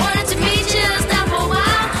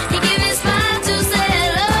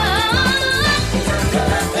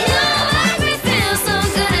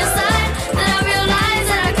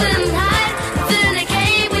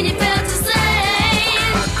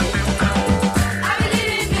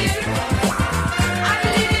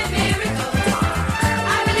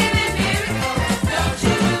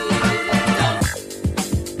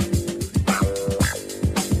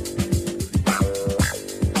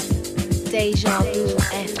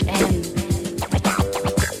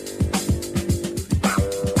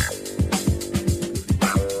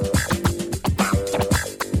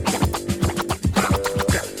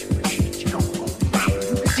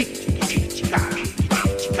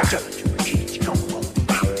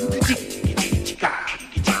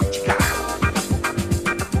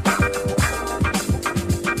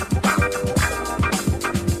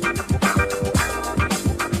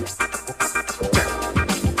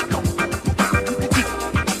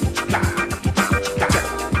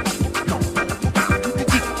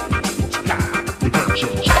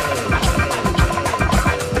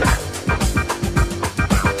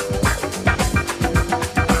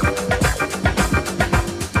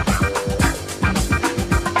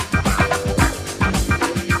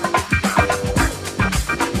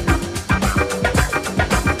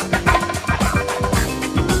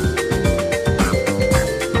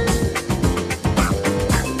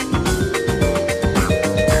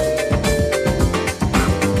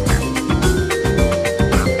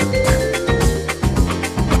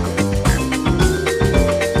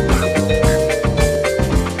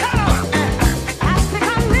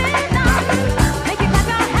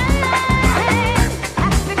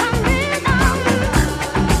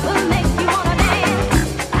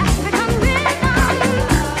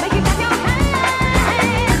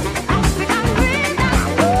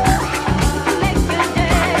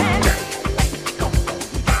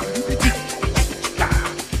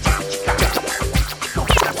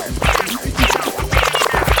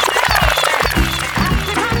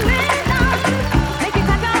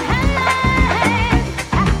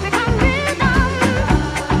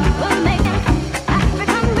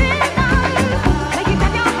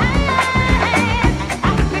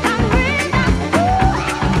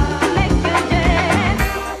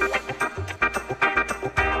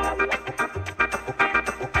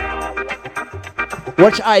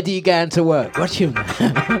Watch ID going to work. Watch him.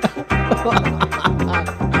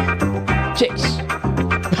 Chicks.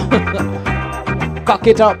 Cock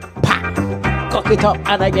it up. Pow. Cock it up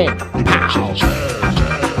and again. Pow.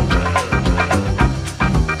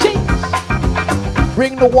 Chicks.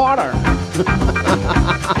 Bring the water.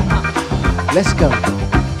 Let's go.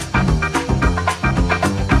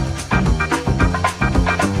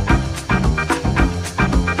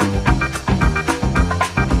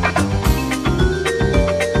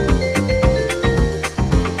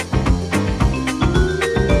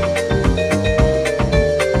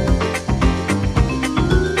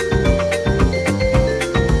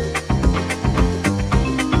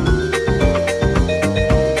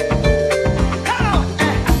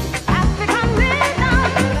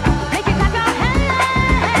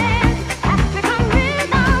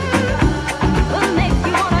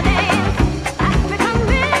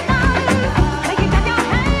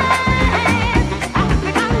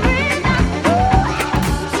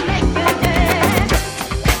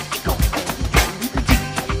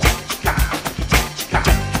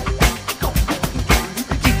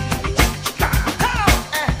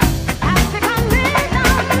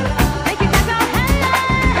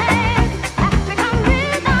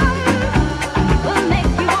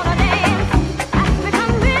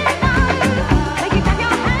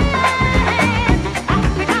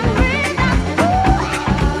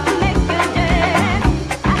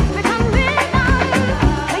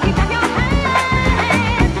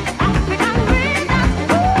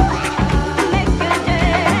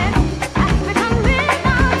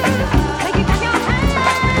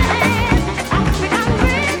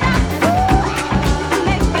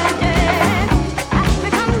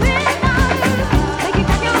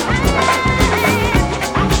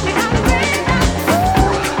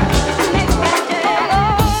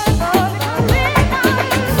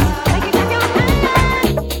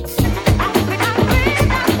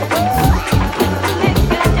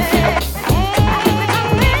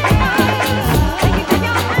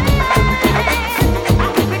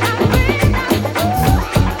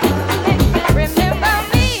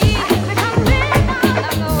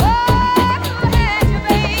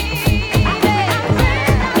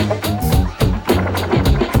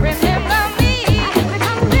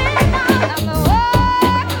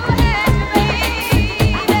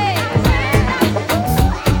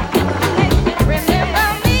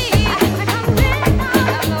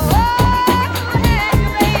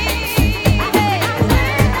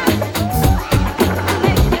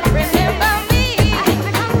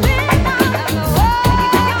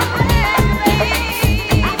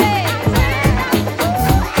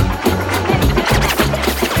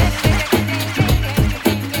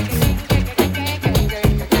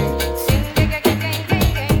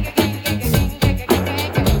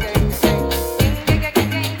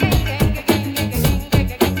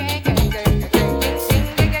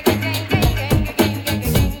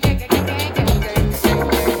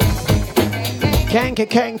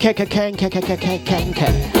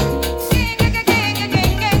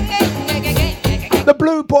 The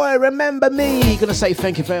Blue Boy, remember me. Gonna say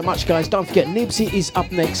thank you very much, guys. Don't forget, Nibsy is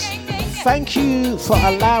up next. Thank you for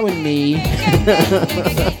allowing me.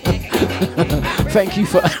 Thank you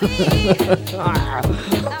for.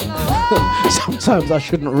 Sometimes I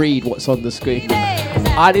shouldn't read what's on the screen.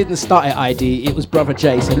 I didn't start at ID. It was Brother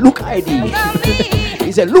Jay. He said, "Look ID."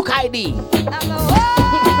 He said, "Look ID."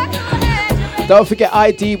 Don't forget,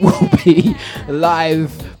 ID will be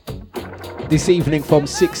live this evening from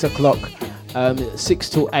 6 o'clock, 6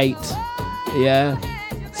 to 8. Yeah,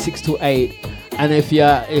 6 to 8. And if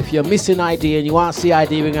you're missing ID and you want to see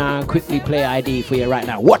ID, we're gonna quickly play ID for you right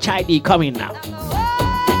now. Watch ID coming now.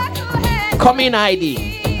 Come in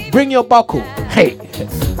ID. Bring your buckle. Hey,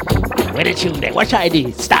 where the tune there? Watch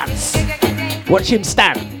ID. Stance. Watch him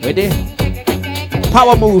stand. Ready?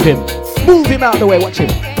 Power move him. Move him out the way. Watch him.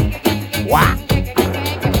 What?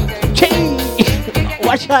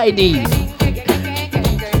 Watch ID.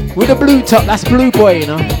 With a blue top, that's Blue Boy, you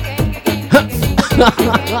know.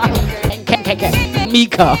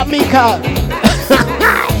 Mika.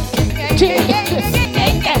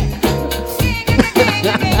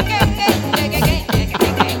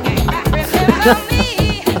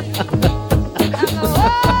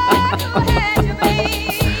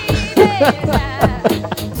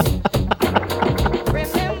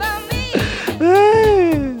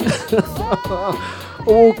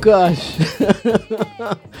 Oh gosh.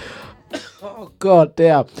 Oh god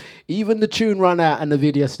damn. Even the tune run out and the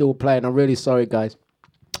video's still playing. I'm really sorry, guys.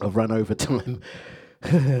 I've run over time.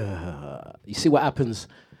 You see what happens?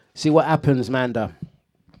 See what happens, Manda?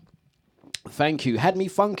 Thank you. Had me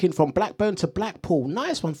funking from Blackburn to Blackpool.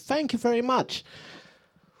 Nice one. Thank you very much.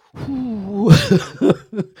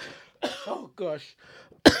 Oh gosh.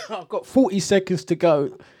 I've got 40 seconds to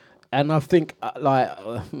go, and I think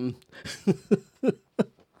oh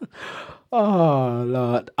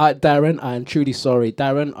Lord, Darren, I am truly sorry,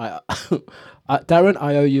 Darren. Darren,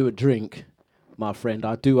 I owe you a drink, my friend.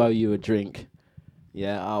 I do owe you a drink.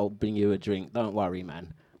 Yeah, I'll bring you a drink. Don't worry,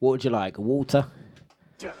 man. What would you like? Water?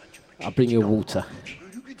 I'll bring you water.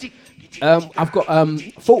 I've got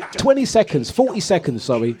 40 seconds,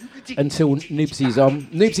 sorry, until Nibsy's on.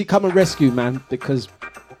 Nibsy, come and rescue, man, because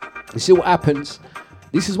you see what happens?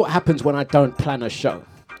 This is what happens when I don't plan a show,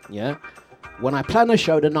 yeah? When I plan a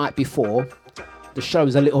show the night before, the show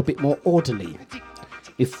is a little bit more orderly.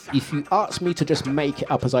 If you ask me to just make it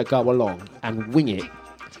up as I go along and wing it,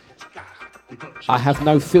 I have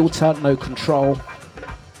no filter, no control.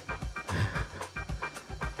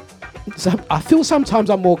 So I feel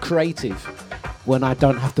sometimes I'm more creative when I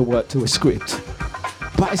don't have to work to a script.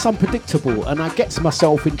 But it's unpredictable and I get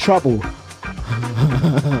myself in trouble.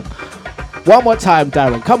 One more time,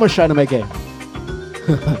 Darren. Come on, show them again.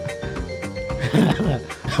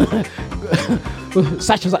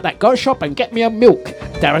 Sasha's like that. Go shop and get me a milk.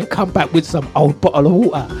 Darren, come back with some old bottle of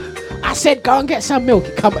water. I said go and get some milk.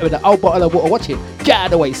 He come back with an old bottle of water. Watch him. Get out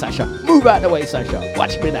of the way, Sasha. Move out of the way, Sasha.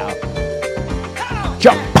 Watch me now.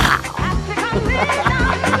 Jump.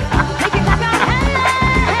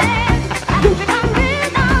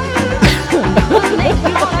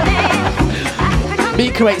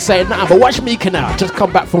 Mika ain't saying nothing, but watch Mika now. Just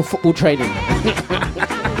come back from football training.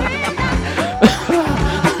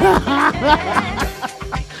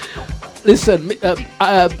 Listen,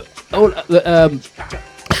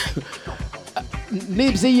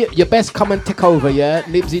 Nibsy, you best come and take over, yeah?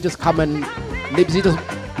 Nibsy, just come and... Nibsy,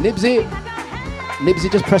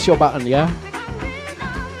 just press your button, yeah?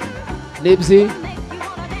 Nibsy,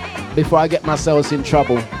 before I get myself in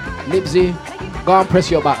trouble. Nibsy, go and press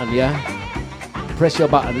your button, yeah? Press your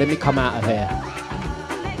button, let me come out of here.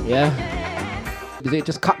 Yeah? Nibsy,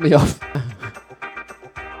 just cut me off.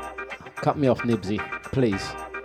 Cut me off, Nibsy, please.